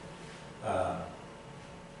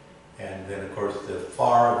 And then of course the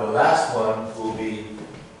last one will be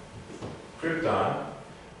krypton,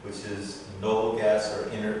 which is noble gas or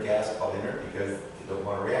inert gas, called inert because they don't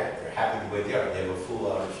want to react. They're happy the way they are. They have a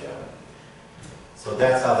full outer shell. So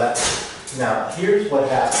that's how that. Now here's what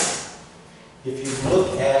happens. If you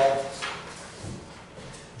look at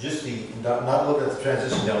just the, not look at the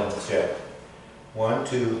transition elements yet. 1,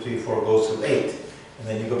 2, 3, 4 goes through 8. And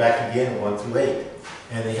then you go back again 1 through 8.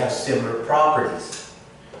 And they have similar properties.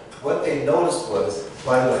 What they noticed was,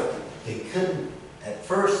 by the way, they couldn't, at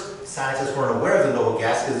first, scientists weren't aware of the noble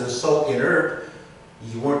gas because it's so inert,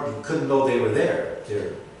 you couldn't know they were there.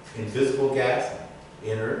 They're invisible gas,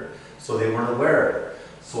 inert, so they weren't aware of it.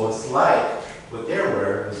 So it's like, what they're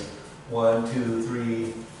aware of is 1, 2,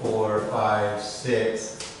 3, 4, 5,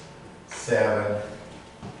 6, 7.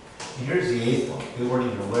 Here's the 8th one. They weren't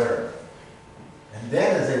even aware of it. And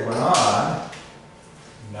then as they went on,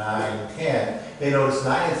 9, 10, they noticed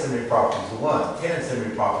 9 had similar properties to 1, 10 had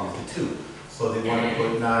similar properties to 2. So they want to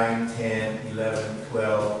put 9, 10, 11,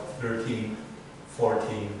 12, 13,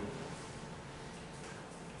 14,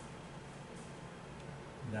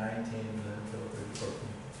 9, 10, 11, 12, 13,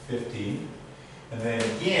 14, 15. And then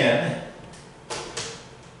again,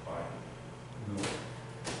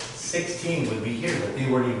 16 would be here, but they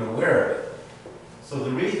weren't even aware of it. So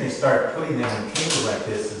the reason they start putting them in tables like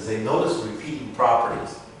this is they notice repeating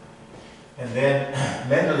properties. And then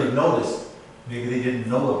Mendeleev noticed maybe they didn't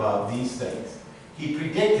know about these things. He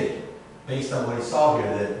predicted, based on what he saw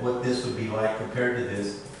here, that what this would be like compared to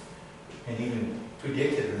this, and even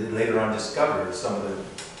predicted that later on discovered some of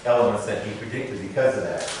the elements that he predicted because of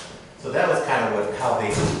that. So that was kind of how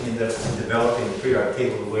they ended up developing the periodic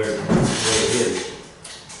table where it is.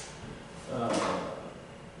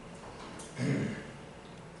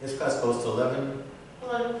 This class goes to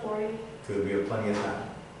 11:40. Could be plenty of time.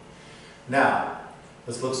 Now,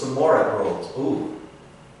 let's look some more at rows. Ooh.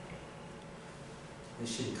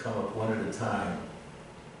 This should come up one at a time.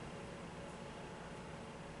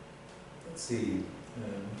 Let's see.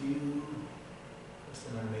 What's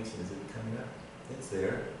the animation? Is it coming up? It's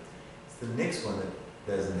there. It's the next one that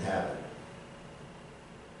doesn't have it.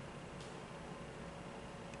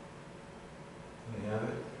 We have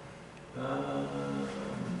it.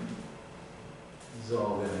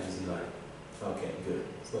 Dissolve in easy light. Okay, good.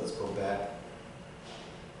 So let's go back.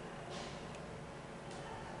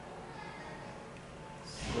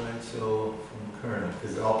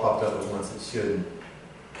 because it all popped up at once, it shouldn't.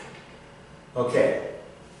 Okay.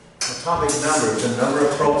 Atomic number is the number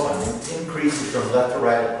of protons increases from left to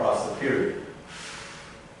right across the period.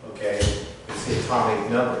 Okay, it's the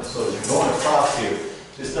atomic number. So as you're going across here,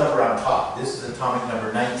 this number on top, this is atomic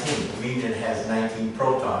number 19, meaning it has 19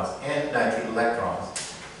 protons and 19 electrons.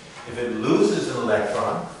 If it loses an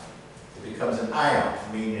electron, it becomes an ion,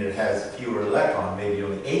 meaning it has fewer electrons, maybe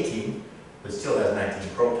only 18, but still has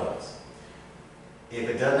 19 protons. If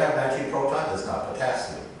it doesn't have 19 protons, it's not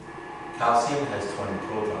potassium. Calcium has 20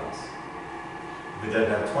 protons. If it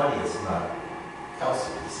doesn't have 20, it's not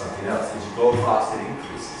calcium, it's something else. As you go across, it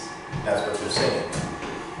increases. That's what they're saying.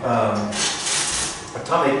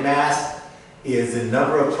 Atomic mass is the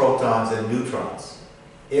number of protons and neutrons.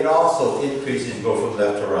 It also increases as you go from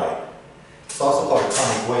left to right. It's also called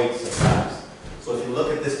atomic weight sometimes. So if you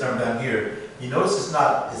look at this number down here, you notice it's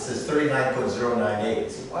not, it says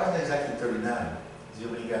 39.098. So why is it exactly 39? Has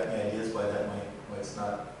anybody got any ideas why that might, why it's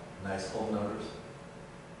not nice whole numbers?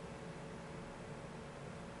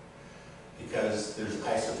 Because there's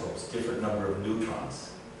isotopes, different number of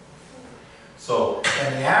neutrons. So,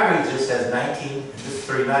 and the average just says 19, and this is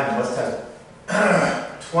 39, it must have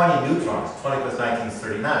 20 neutrons. 20 plus 19 is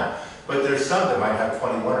 39. But there's some that might have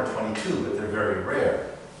 21 or 22, but they're very rare.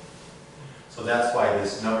 So that's why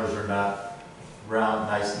these numbers are not round,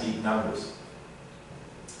 nice, neat numbers.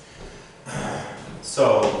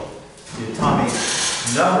 So, the atomic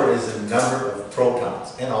number is the number of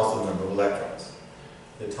protons and also the number of electrons.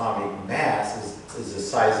 The atomic mass is the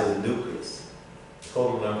size of the nucleus,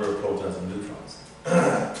 total number of protons and neutrons.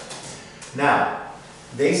 Now,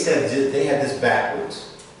 they said they had this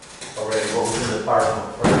backwards already, what was in the part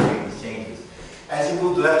for these changes. As you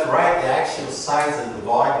move left to right, the actual size of the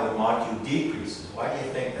volume of the molecule decreases. Why do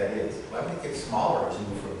you think that is? Why would it get smaller as you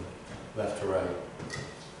move from left to right?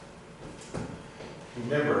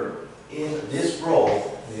 Remember, in this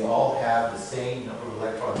row, they all have the same number of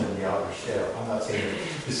electrons in the outer shell. I'm not saying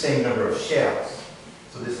the same number of shells.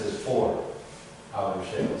 So this is 4 outer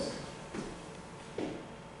shells.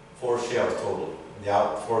 4 shells total.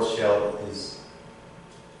 The fourth shell is...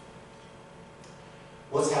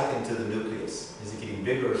 What's happening to the nucleus? Is it getting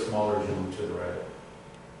bigger or smaller as you move to the right?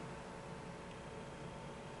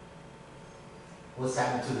 What's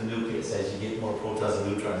happening to the nucleus as you get more protons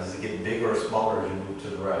and neutrons? Is it getting bigger or smaller as you move to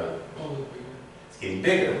the right? It's getting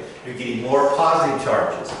bigger. You're getting more positive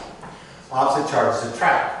charges. Opposite charges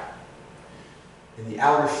attract. In the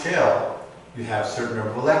outer shell, you have a certain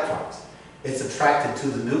number of electrons. It's attracted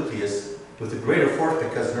to the nucleus with a greater force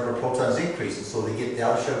because the number of protons increases, so the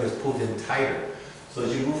outer shell gets pulled in tighter. So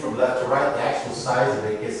as you move from left to right, the actual size of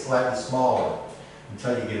it gets slightly smaller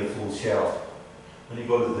until you get a full shell. When you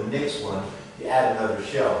go to the next one, you add another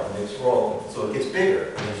shell, the next row, so it gets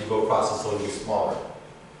bigger. And as you go across it, so it gets smaller.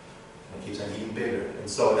 And it keeps on getting bigger. And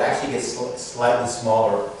so it actually gets slightly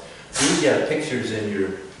smaller. These have pictures in your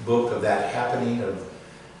book of that happening,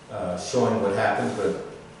 of showing what happened, but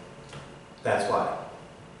that's why.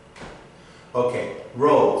 Okay,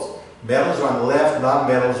 rows. Metals are on the left,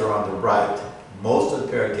 non-metals are on the right. Most of the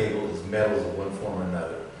periodic table is metals of one form or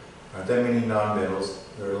another. Aren't there many non-metals?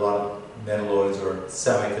 There are a lot of metalloids or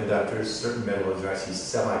semiconductors. Certain metalloids are actually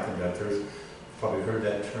semiconductors. You've probably heard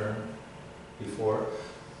that term before.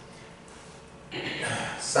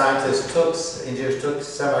 Engineers took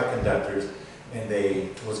semiconductors and they,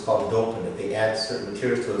 what's called doping it. They add certain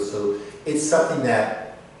materials to it. So it's something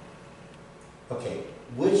that, okay,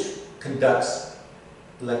 which conducts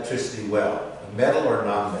electricity well? A metal or a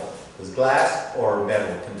non-metal? Does glass or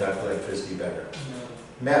metal conduct electricity better?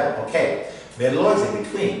 Metal, okay. Metalloids in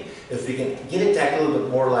between. If we can get it to act a little bit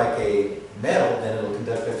more like a metal, then it'll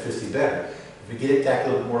conduct electricity better. If we get it to act a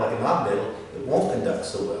little bit more like a non-metal, it won't conduct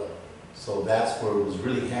so well. So that's where it was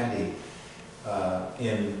really handy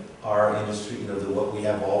in our industry, you know, what we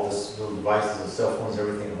have all this little devices and cell phones,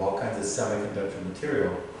 everything of all kinds of semiconductor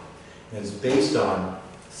material. And it's based on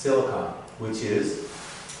silicon, which is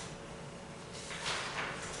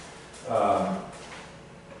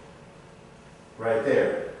right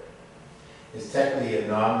there. It's technically a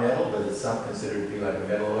non-metal, but it's some considered to be like a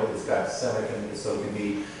metalloid. It's got semiconductor, so it can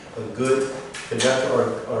be a good conductor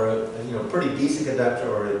or a, you know, pretty decent conductor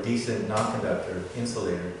or a decent non-conductor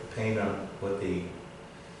insulator, depending on what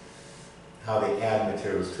how they add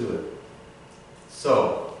materials to it.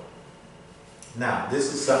 So now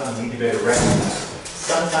this is something you need to be able to recognize.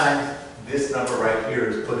 Sometimes this number right here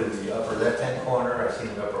is put in the upper left-hand corner. I've seen it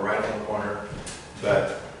in the upper right-hand corner,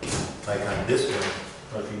 but like on this one.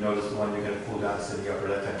 Or if you notice the one you're going to pull down, it's in the upper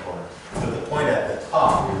left-hand corner. But the point at the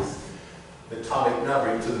top is the atomic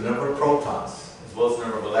number to the number of protons. as well as the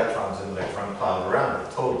number of electrons in the electron cloud around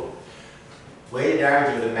it, total. Weighted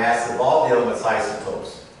average of the mass of all the elements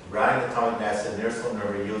isotopes. Rounding the atomic mass to the nearest whole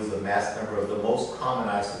number yields the mass number of the most common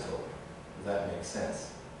isotope. Does that make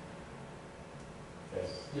sense? Yes.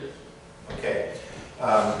 Yes. Okay.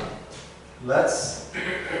 Let's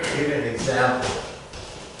give an example.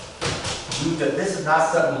 This is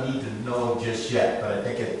not something you need to know just yet, but I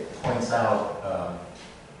think it points out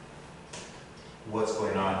what's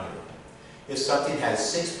going on here. If something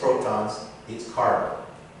has 6 protons, it's carbon.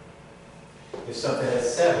 If something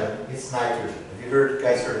has 7, it's nitrogen. Have you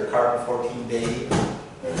guys heard of carbon-14 dating?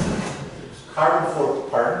 Carbon-14,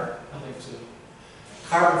 pardon? I think so.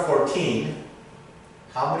 Carbon-14,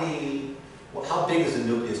 how big is the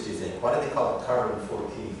nucleus, do you think? Why do they call it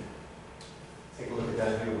carbon-14? Take a look at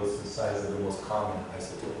that here. What's the size of the most common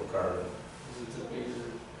isotope of carbon? Is it a bigger?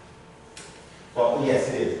 Well, yes,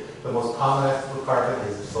 it is. The most common isotope of carbon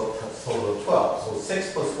is a total of 12. So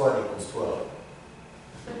 6 plus 1 equals 12.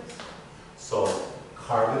 So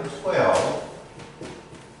carbon-12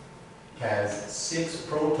 has 6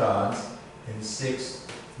 protons and 6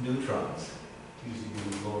 neutrons. Usually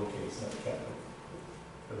use lowercase, not capital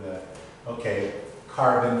for that. Okay,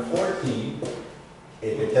 carbon-14,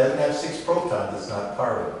 if it doesn't have 6 protons, it's not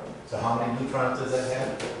carbon. So how many neutrons does that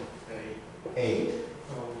have? 8.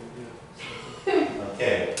 Oh, yeah.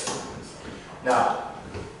 Okay. Now,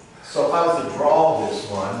 so if I was to draw this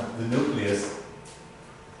one, the nucleus,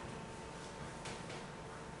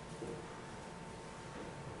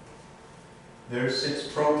 there's 6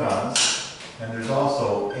 protons, and there's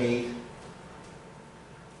also 8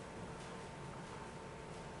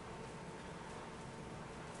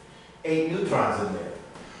 neutrons in there.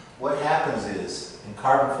 What happens is, in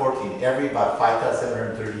carbon-14, every about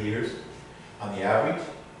 5,730 years, on the average,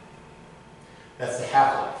 that's the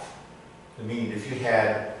half-life. Meaning if you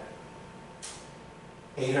had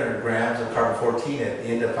 800 grams of carbon-14 at the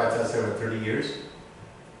end of 5,730 years,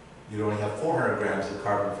 you'd only have 400 grams of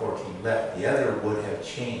carbon-14 left. The other would have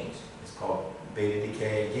changed. It's called beta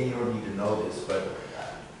decay. Again, you don't need to know this, but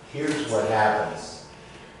here's what happens.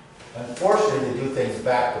 Unfortunately, they do things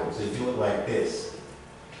backwards. They do it like this.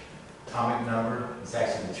 Atomic number, it's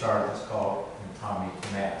actually the chart that's called atomic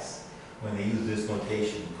mass. When they use this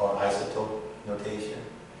notation called isotope notation,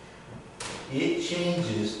 it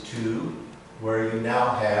changes to where you now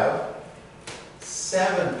have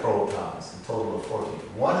 7 protons, a total of 14.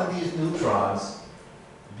 One of these neutrons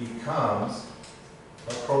becomes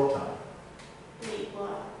a proton. Wait,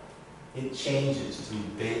 what? It changes to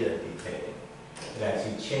beta decay. It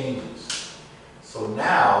actually changes. So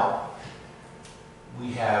now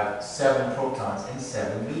we have 7 protons and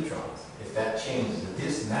 7 neutrons. If that changes,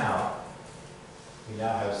 this now, we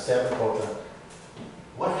now have 7 protons.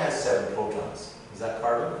 What has 7 protons? Is that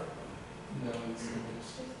carbon? No, it's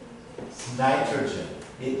It's nitrogen.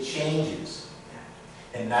 It changes.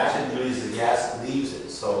 And nitrogen releases the gas that leaves it.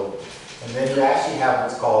 So, and then you actually have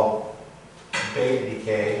what's called beta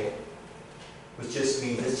decay, which just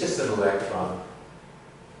means it's just an electron.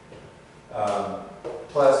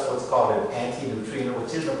 Plus what's called an antineutrino,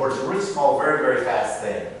 which is, of course, a really small, very, very fast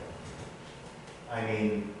thing. I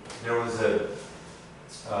mean, there was a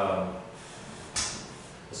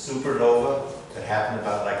supernova that happened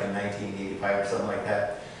about like in 1985 or something like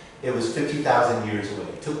that. It was 50,000 years away.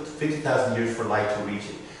 It took 50,000 years for light to reach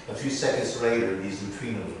it. A few seconds later, these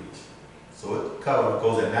neutrinos reach it. So it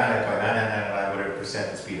goes at 99.9999 whatever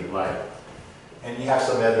percent the speed of light. And you have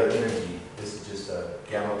some other energy. This is just a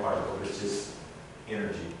gamma particle. It's just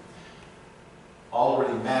energy. All that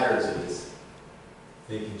really matters is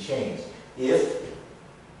they can change. If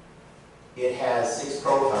it has 6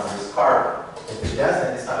 protons, it's carbon. If it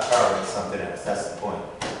doesn't, it's not carbon, it's something else. That's the point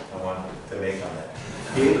I want to make on that.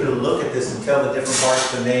 Be able to look at this and tell the different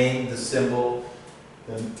parts, the name, the symbol,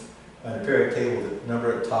 on the periodic table, the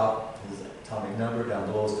number at top is atomic number, down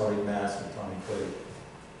below is atomic mass and atomic weight.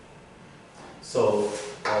 So,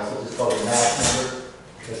 also just called the mass number,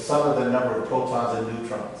 the sum of the number of protons and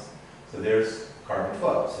neutrons. So there's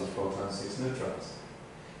carbon-12, 6 protons, 6 neutrons.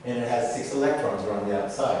 And it has 6 electrons around the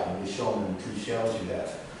outside, and we show them in the 2 shells you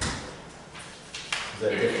have. Is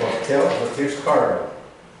that difficult to tell? Look, here's carbon.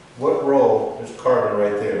 What row? There's carbon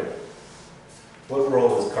right there. What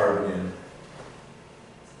row is carbon in?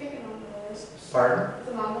 Speaking on those. Pardon? It's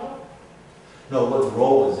an envelope? No, what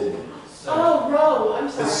row is it in? Oh, row, I'm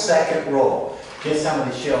The sorry. second row. Guess how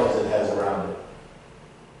many shells it has around it?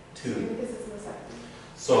 2. Because it's in the second.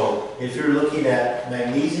 So if you're looking at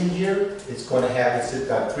magnesium here, it's going to have, it's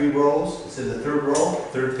got 3 rows. It's in the 3rd row,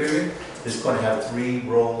 3rd period. It's going to have 3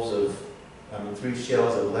 rows of, 3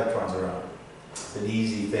 shells of electrons around it. It's an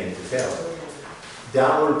easy thing to tell.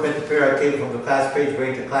 Download and print the periodic table from the class page,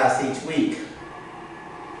 bring it to class each week.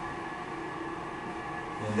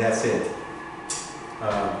 And that's it. I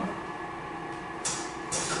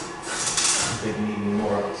think we need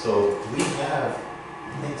more. So we have,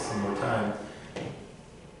 I think, some more time.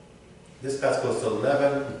 This class goes to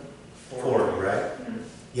 11:40, right?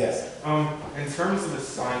 Yes. In terms of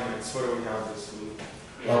assignments, what do we have this week?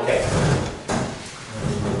 Okay. Let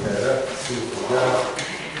me look that up, see what we got.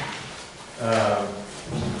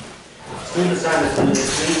 Student assignments for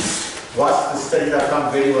this week. Watch the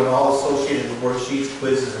study.com video and all associated worksheets,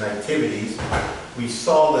 quizzes, and activities. We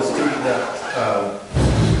saw the student,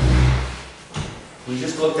 we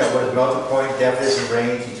just looked at what is melting point, definition,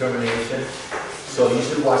 range, determination. So you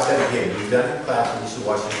should watch that again. We've done it in class, but you should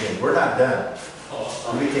watch it again. We're not done.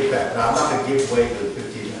 Let me take that. Now, I'm not going to give away the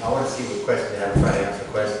 15. I want to see what questions they have and try to answer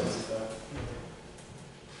questions.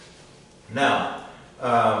 Now,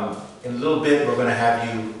 in a little bit, we're going to have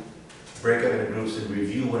you break up into groups and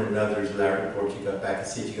review one another's lab reports you got back and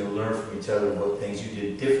see if you can learn from each other what things you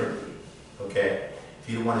did differently. Okay? If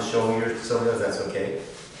you don't want to show yours to somebody else, that's okay.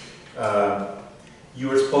 You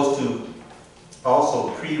were supposed to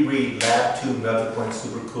also pre-read Lab 2 melting point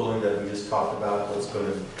supercooling that we just talked about, what's going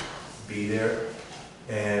to be there.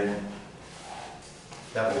 And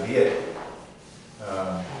that will be it.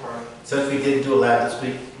 Since we didn't do a lab this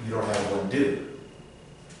week, we don't have one due.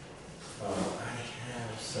 I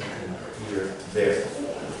have something here, there.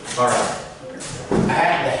 All right. I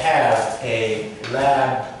happen to have a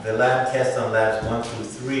lab, the lab test on labs 1 through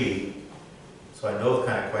 3, so I know the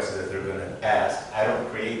kind of questions that they're going to ask. I don't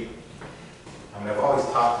create, I've always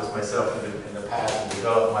taught this myself in the past and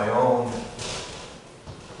developed my own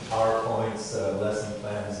PowerPoints, lesson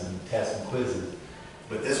plans, and tests and quizzes.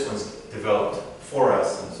 But this one's developed for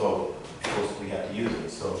us, and so of course we have to use it.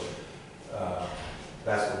 So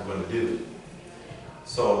that's what we're going to do.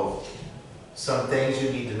 So some things you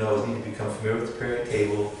need to know is you need to become familiar with the periodic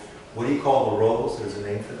table. What do you call the rows? There's a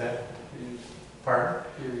name for that? Pardon?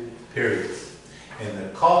 Periods. And the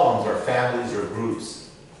columns are families or groups.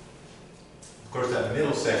 Of course, that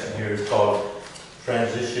middle section here is called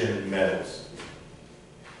transition metals.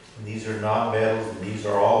 And these are non-metals, and these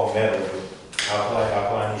are all metals. Alkali,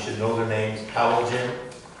 alkaline, you should know their names. Halogen.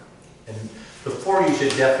 And the 5 you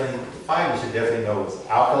should definitely know is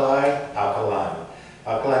alkali, alkaline.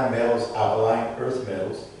 Alkaline metals, alkaline earth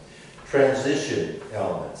metals. Transition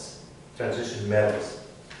elements, transition metals.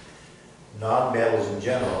 Non-metals in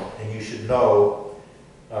general, and you should know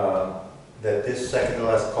that this second to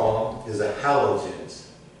last column is a halogens.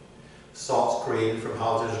 Salts created from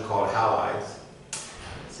halogens are called halides.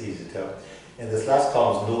 It's easy to tell. And this last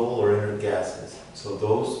column is noble or inert gases. So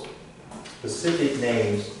those specific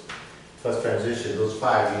names plus transition, those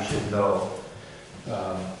 5 you should know.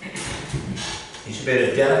 You should be able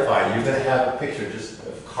to identify. You're going to have a picture just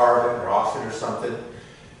of carbon or oxygen or something,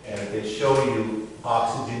 and if they show you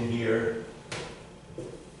oxygen here,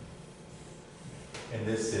 and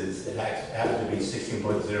this is, it happens to be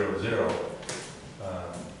 16.00.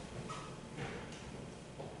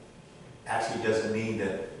 Actually doesn't mean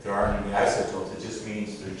that there aren't any isotopes. It just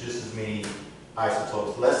means there's just as many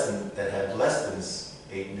isotopes that have less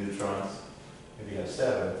than 8 neutrons. Maybe you have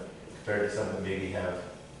 7, compared to some that maybe have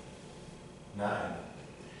 9.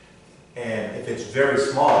 And if it's very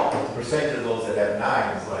small, the percentage of those that have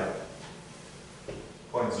 9 is like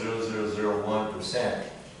 0.0001%.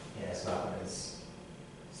 Yeah, it's not, it's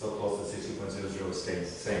so close to 60.00, it stays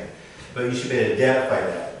the same. But you should be able to identify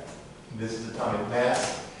that. This is atomic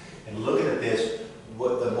mass. And looking at this,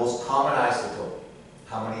 what the most common isotope,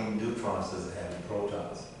 how many neutrons does it have in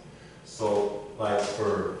protons? So, like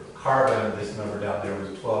for carbon, this number down there was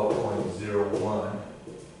 12.01.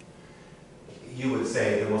 You would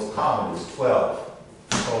say the most common is 12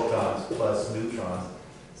 protons plus neutrons.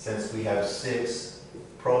 Since we have 6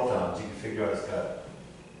 protons, you can figure out it's got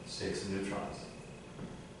 6 neutrons.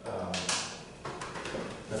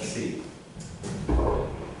 Let's see.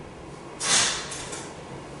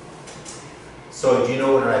 So do you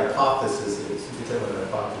know what an hypothesis is? You can tell me what an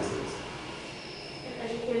hypothesis is. An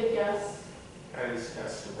educated guess. That is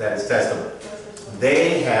testable. That is testable.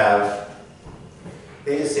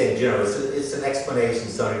 They just say in general, it's an explanation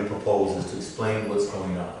somebody proposes to explain what's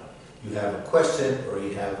going on. You have a question or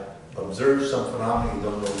you have observed some phenomenon, you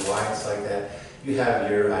don't know why it's like that. You have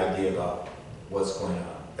your idea about what's going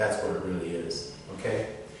on. That's what it really is, okay?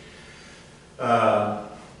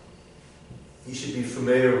 You should be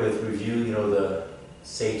familiar with review, you know, the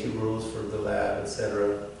safety rules for the lab,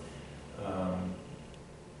 etc.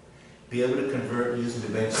 Be able to convert using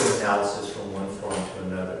dimensional analysis from one form to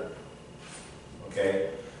another.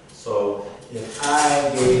 Okay? So if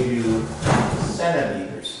I gave you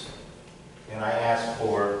centimeters, and I asked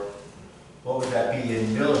for, what would that be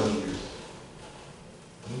in millimeters?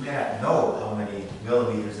 You may not know how many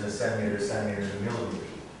millimeters in a centimeter, centimeters in millimeters,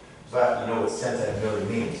 but you know what cents and milli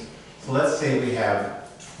means. So let's say we have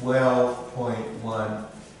 12.1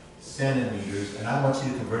 centimeters, and I want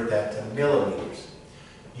you to convert that to millimeters.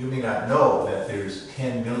 You may not know that there's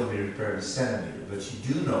 10 millimeters per every centimeter, but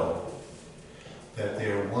you do know that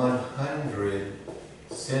there are 100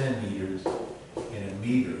 centimeters in a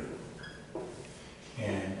meter.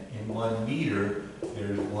 And in 1 meter,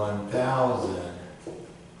 there's 1,000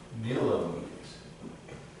 millimeters.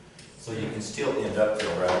 So you can still end up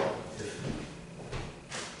there, right? If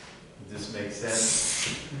this makes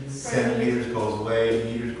sense? Centimeters goes away,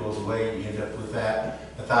 meters goes away, you end up with that.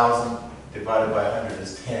 1,000 divided by 100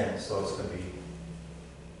 is 10, so it's going to be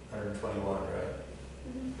 121, right?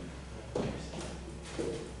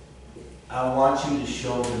 I want you to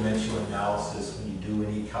show dimensional analysis when you do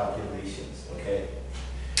any calculations, okay?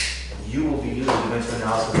 You will be using dimensional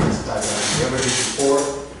analysis in this class. Have you ever did before?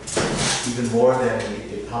 Even more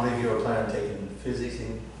than, how many of you are planning on taking physics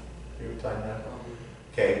in your time now?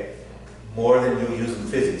 Okay, more than you use in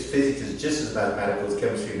physics. Physics is just as mathematical as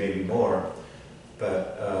chemistry, maybe more,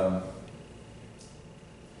 but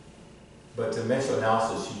dimensional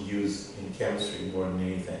analysis you use in chemistry more than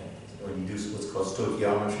anything. When you do what's called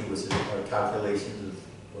stoichiometry, which is our calculations of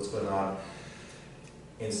what's going on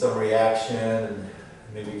in some reaction, and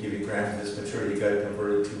maybe give you grams of this material, you got to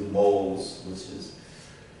convert it to moles, which is,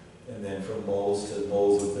 and then from moles to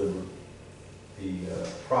moles of the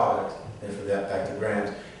product, and from that back to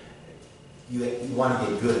grams. You want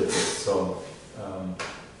to get good at this. So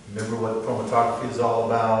remember what chromatography is all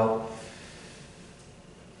about.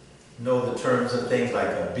 Know the terms of things like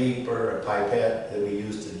a beeper, a pipette that we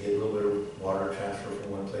use to get a little bit of water transfer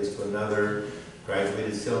from one place to another.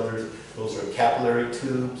 Graduated cylinders, those are capillary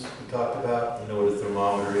tubes we talked about. You know what a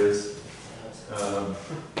thermometer is.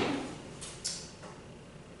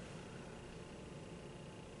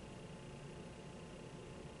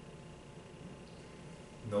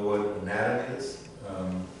 Know what an atom is.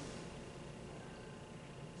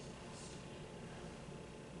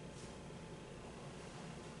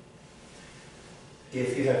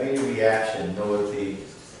 If you have any reaction, know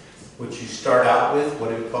what you start out with. What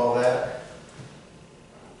do we call that?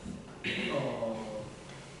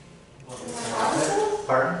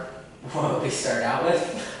 Pardon? What would we start out with?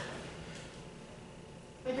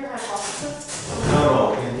 Like your hypothesis?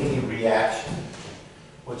 No, in any reaction.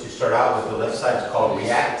 What you start out with, the left side is called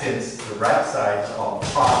reactants, the right side is called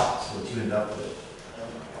products, what you end up with.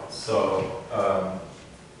 So,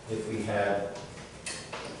 if we had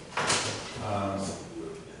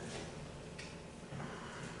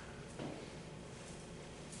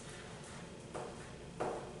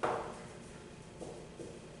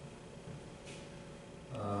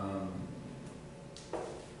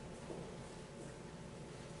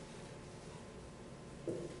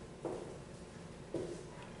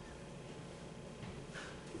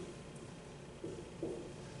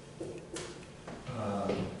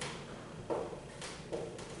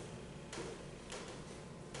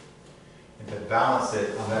balance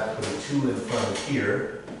it, I'm going to put a 2 in front of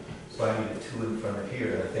here, so I need a 2 in front of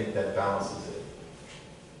here, and I think that balances it.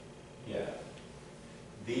 Yeah.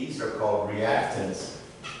 These are called reactants.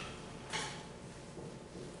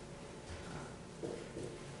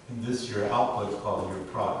 And this, your output, is called your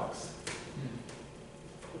products.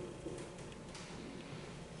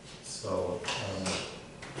 So,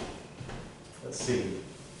 let's see.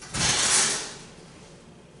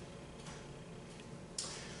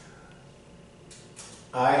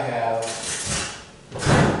 I have,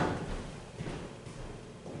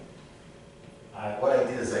 what I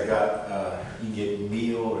did is I got, you get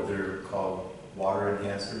meal, or they're called water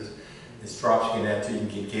enhancers. It's drops you can add to, you can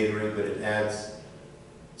get Gatorade, but it adds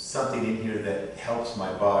something in here that helps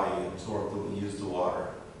my body absorb, use the water.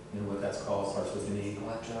 You know what that's called? Starts with an E.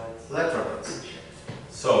 Electrolytes. Electrolytes.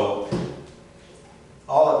 So,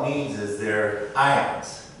 all it means is they're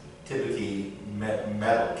ions, typically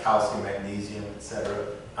metal, calcium, magnesium, etc.,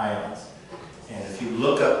 ions. And if you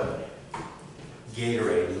look up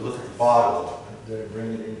Gatorade, you look at the bottle,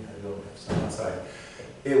 bring it in, I don't have some outside,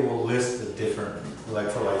 it will list the different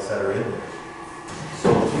electrolytes that are in there. So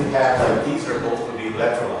if you have, like, these are both going to be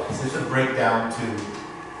electrolytes. This would break down to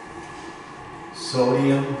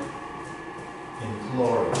sodium and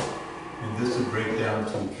chlorine. And this would break down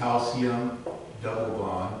to calcium, double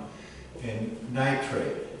bond, and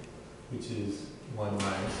nitrate, which is 1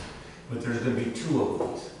 minus. But there's going to be 2 of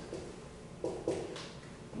these.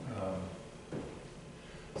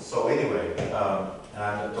 So anyway,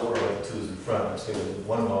 And don't worry about the twos in front, I'm saying there's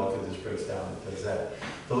one molecule that just breaks down that does that.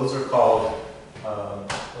 Those are called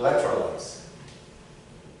electrolytes.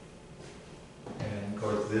 And of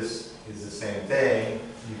course, this is the same thing.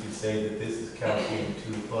 You could say that this is calcium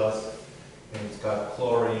 2 plus, and it's got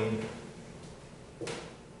chlorine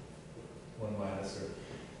 1 minus,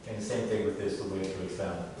 and the same thing with this, the way it breaks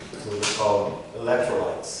down. So they're called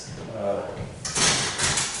electrolytes.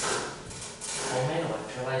 Homemade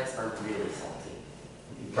electrolytes are really salty.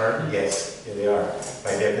 Pardon? Yes, yeah, they are,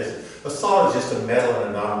 by definition. A salt is just a metal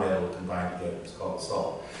and a non-metal combined together. It's called a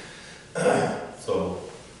salt. So,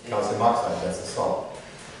 calcium oxide, that's a salt.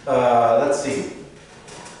 Let's see.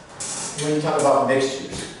 When you talk about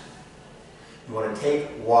mixtures, you want to take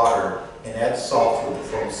water and add salt to it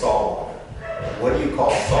from salt water. What do you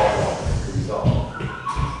call salt water to dissolve?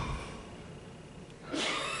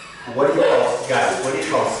 What do you call, guys, what do you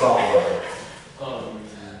call salt water?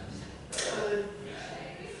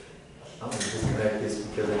 I'm going to disconnect this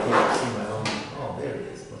because I can't see my own. Oh, there it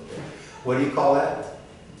is. Okay. What do you call that?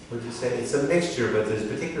 What did you say? It's a mixture, but there's a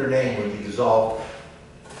particular name when you dissolve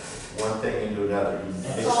one thing into another.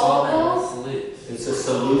 It's a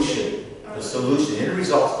solution. The solution. The end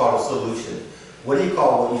result is called a solution. What do you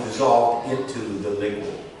call what you dissolve into the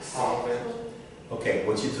liquid? Solvent. Okay,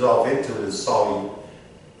 what you dissolve into is solute.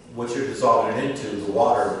 What you're dissolving into, the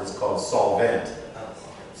water, is called solvent.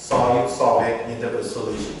 Solute, solvent, end up with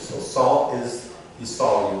solution. So salt is the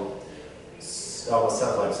solute. Oh, it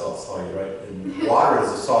sounds like salt, solute, right? And water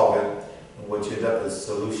is a solvent, and what you end up with is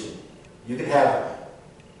solution. You can have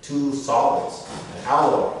two solids, an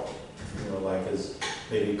alloy, like as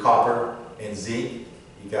maybe copper and zinc,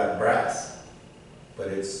 you got brass, but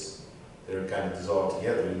they're kind of dissolved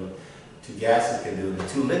together. Two gases can do it, and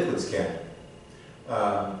two liquids can.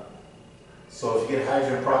 So if you get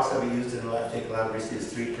hydrogen peroxide, we used in the lab, take lab recently,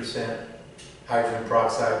 is 3% hydrogen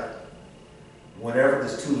peroxide. Whenever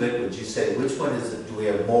there's two liquids, you say, which one is it, do we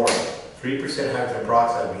have more of? 3% hydrogen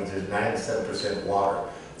peroxide means there's 97% water.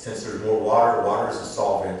 Since there's more water, water is a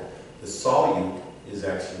solvent. The solute is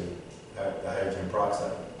actually the hydrogen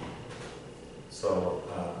peroxide. So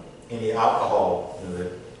any alcohol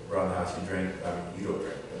that around the house you drink, you don't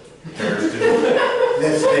drink, but parents do,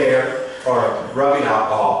 that's there, or rubbing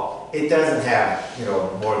alcohol, it doesn't have,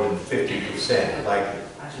 more than 50% like it.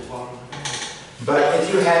 But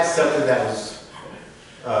if you had something that was,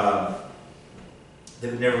 that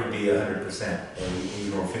would never be 100% or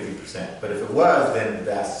even 50%. But if it was, then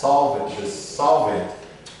that solvent, the solvent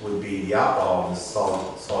would be the alcohol, and the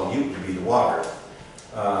solute would be the water.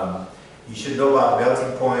 You should know about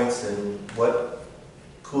melting points and what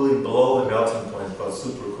cooling below the melting point is called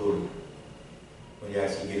supercooling. When you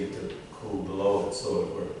actually get it to cool below it, so it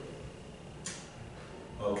works.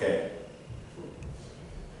 Okay.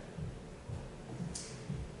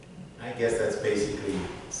 I guess that's basically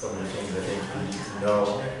some of the things I think we need to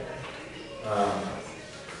know.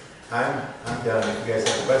 I'm done. If you guys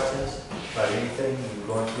have questions about anything you're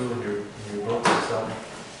going through in your book or something,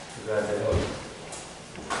 we're glad to help you.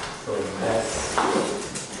 So that's,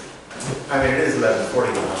 it is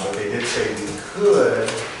 11:40 now, but they did say we could,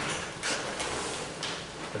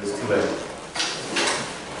 but it's too late.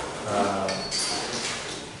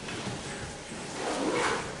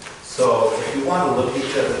 So if you want to look at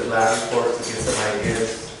each other's lab reports to get some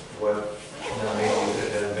ideas what maybe you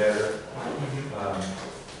could have done better.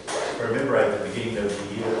 I remember at the beginning of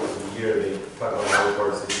the year they talked about lab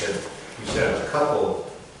reports. They said we should have a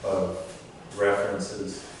couple of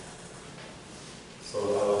references. So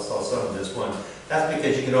I saw some of this one. That's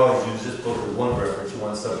because you can always use this book as one reference. You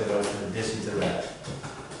want something else in addition to that.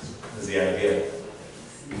 Is the idea.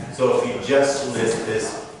 So if you just list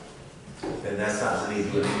this, then that's not really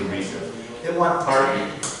doing any research. They want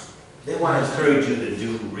to encourage you to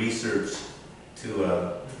do research to,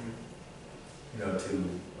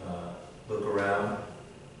 to look around,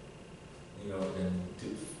 and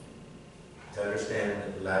to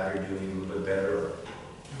understand the lab you're doing a little bit better.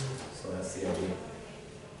 So that's the idea.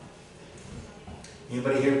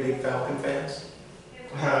 Anybody here big Falcon fans?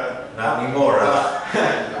 Not anymore, huh?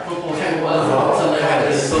 Football fan was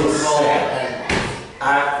that is so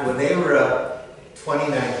sad. When they were up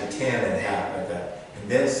 29-10 and half like that, and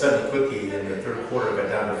then suddenly quickly in the third quarter got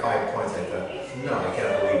down to 5 points, I thought, no, I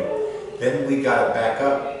can't believe it. Then we got it back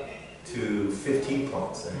up to 15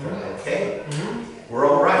 points. And I thought, okay, we're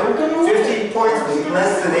all right. 15 points with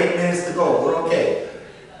less than 8 minutes to go. We're okay.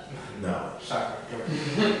 No.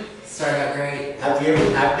 Started out great.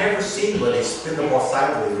 I've never seen where they spin the ball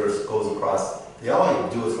sideways or it goes across. They all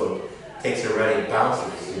do is what takes it right and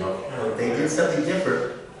bounces, But they did something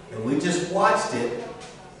different, and we just watched it.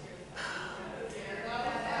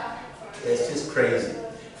 It's just crazy.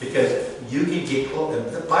 Because you can get close,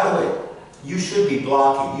 and by the way, you should be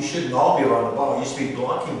blocking. You shouldn't all be around the ball. You should be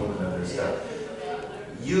blocking one another and stuff.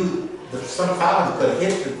 Some foul could have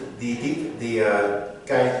hit the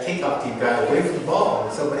guy, kickoff team guy away from the ball,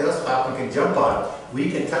 and somebody else foul can jump on it. We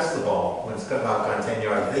can touch the ball when it's coming out on 10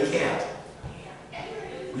 yards. They can't.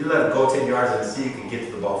 You let them go 10 yards and see you can get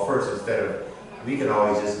to the ball first instead of, we can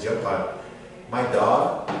always just jump on it. My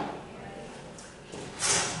dog,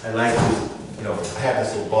 I like to, I have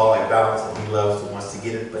this little ball I bounce and he loves and wants to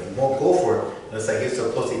get it, but he won't go for it unless I get so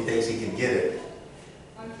close he thinks he can get it.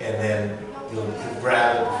 And then he'll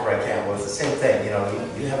grab it before I can. Well, it's the same thing, you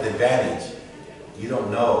have the advantage. You don't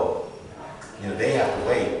know. They have to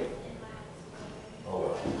wait. Oh,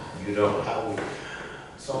 well, you don't know how we.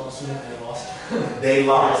 So I'm assuming they lost. They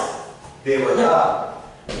lost. They were up.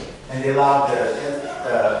 And they allowed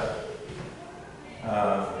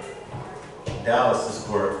Dallas to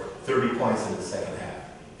score 30 points in the second half.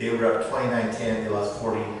 They were up 29-10. They lost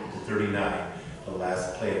 40-39 the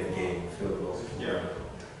last play of the game. Field goals. Yeah.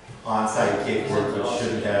 Onside kick work, which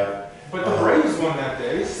shouldn't have. But the Braves won that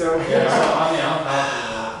day, so. Yeah, so I'm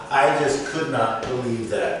I just could not believe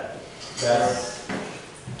that. That's.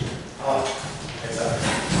 It's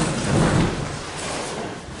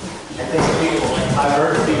I think I've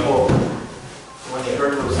heard people, when they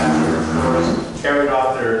heard those scores, carried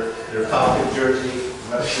off their Falcon jersey,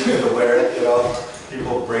 not sure to wear it,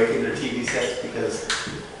 people breaking their TV sets because.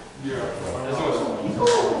 Yeah. There's also.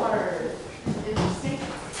 Interesting.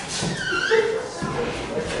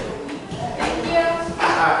 Thank you.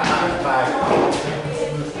 Bye.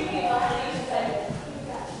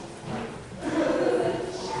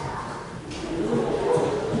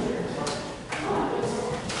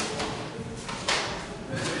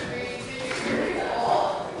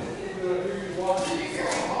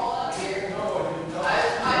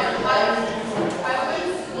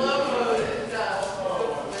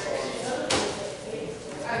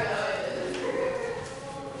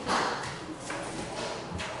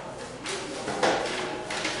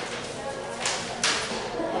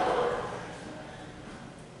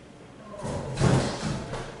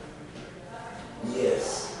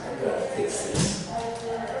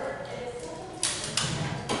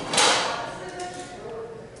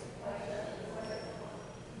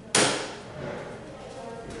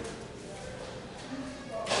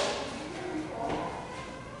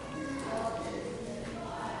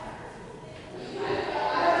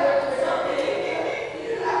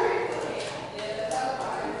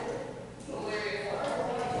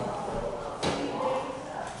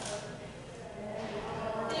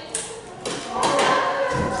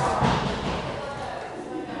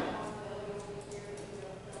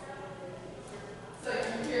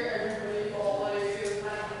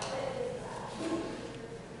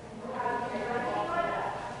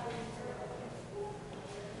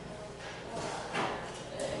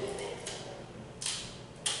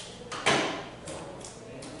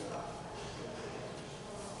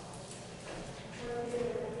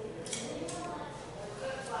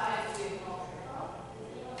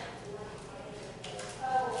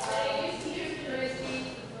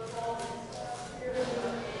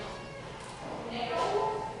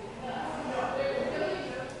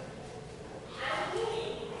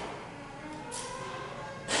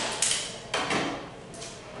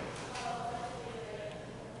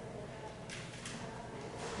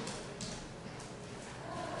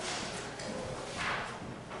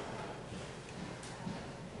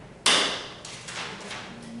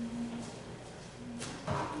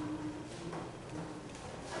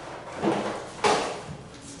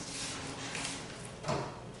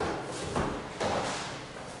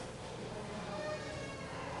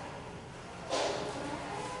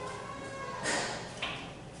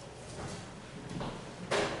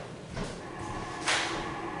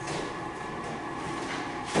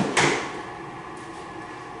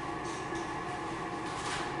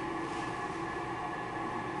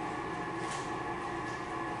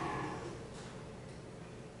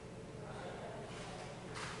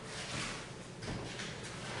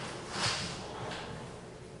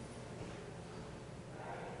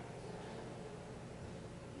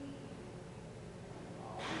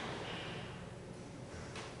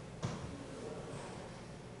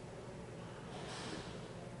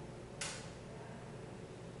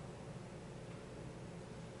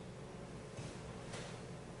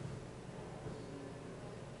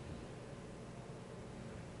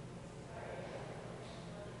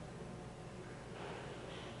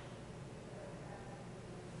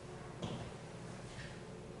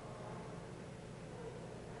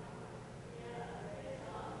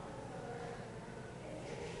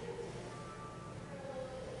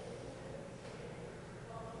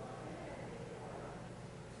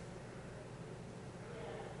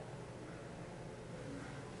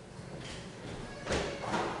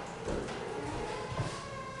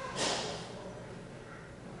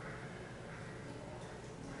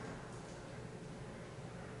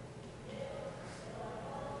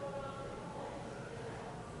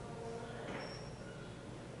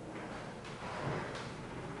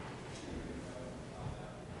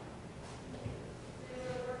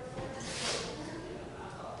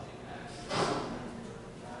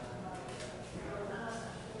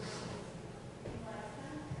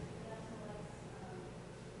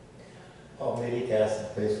 palmitic acid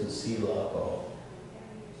replaced with cetyl alcohol.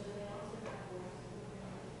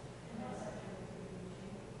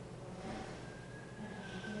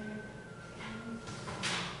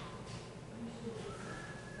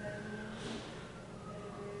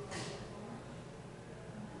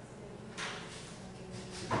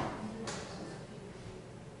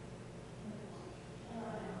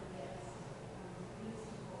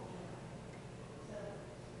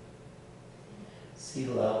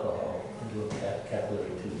 Cetyl alcohol into a capillary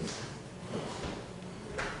tube.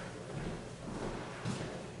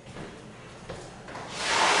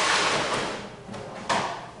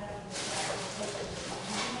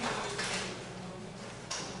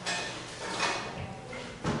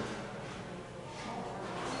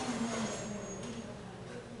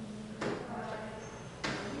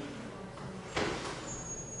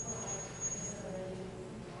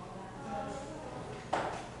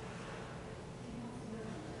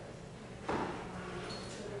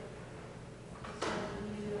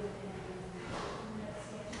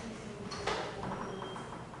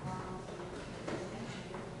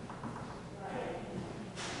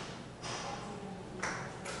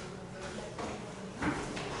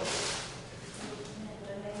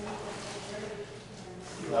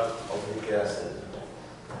 Palmitic acid.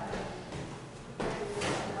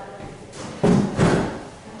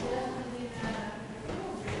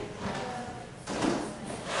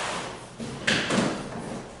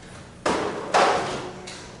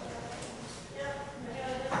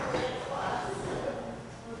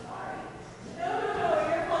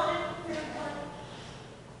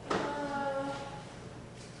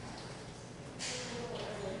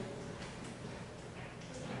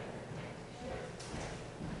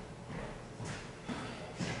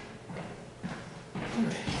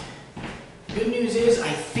 Good news is, I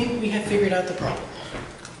think we have figured out the problem.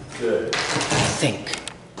 Good. I think.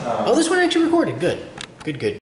 Oh, this one actually recorded. Good. Good, good.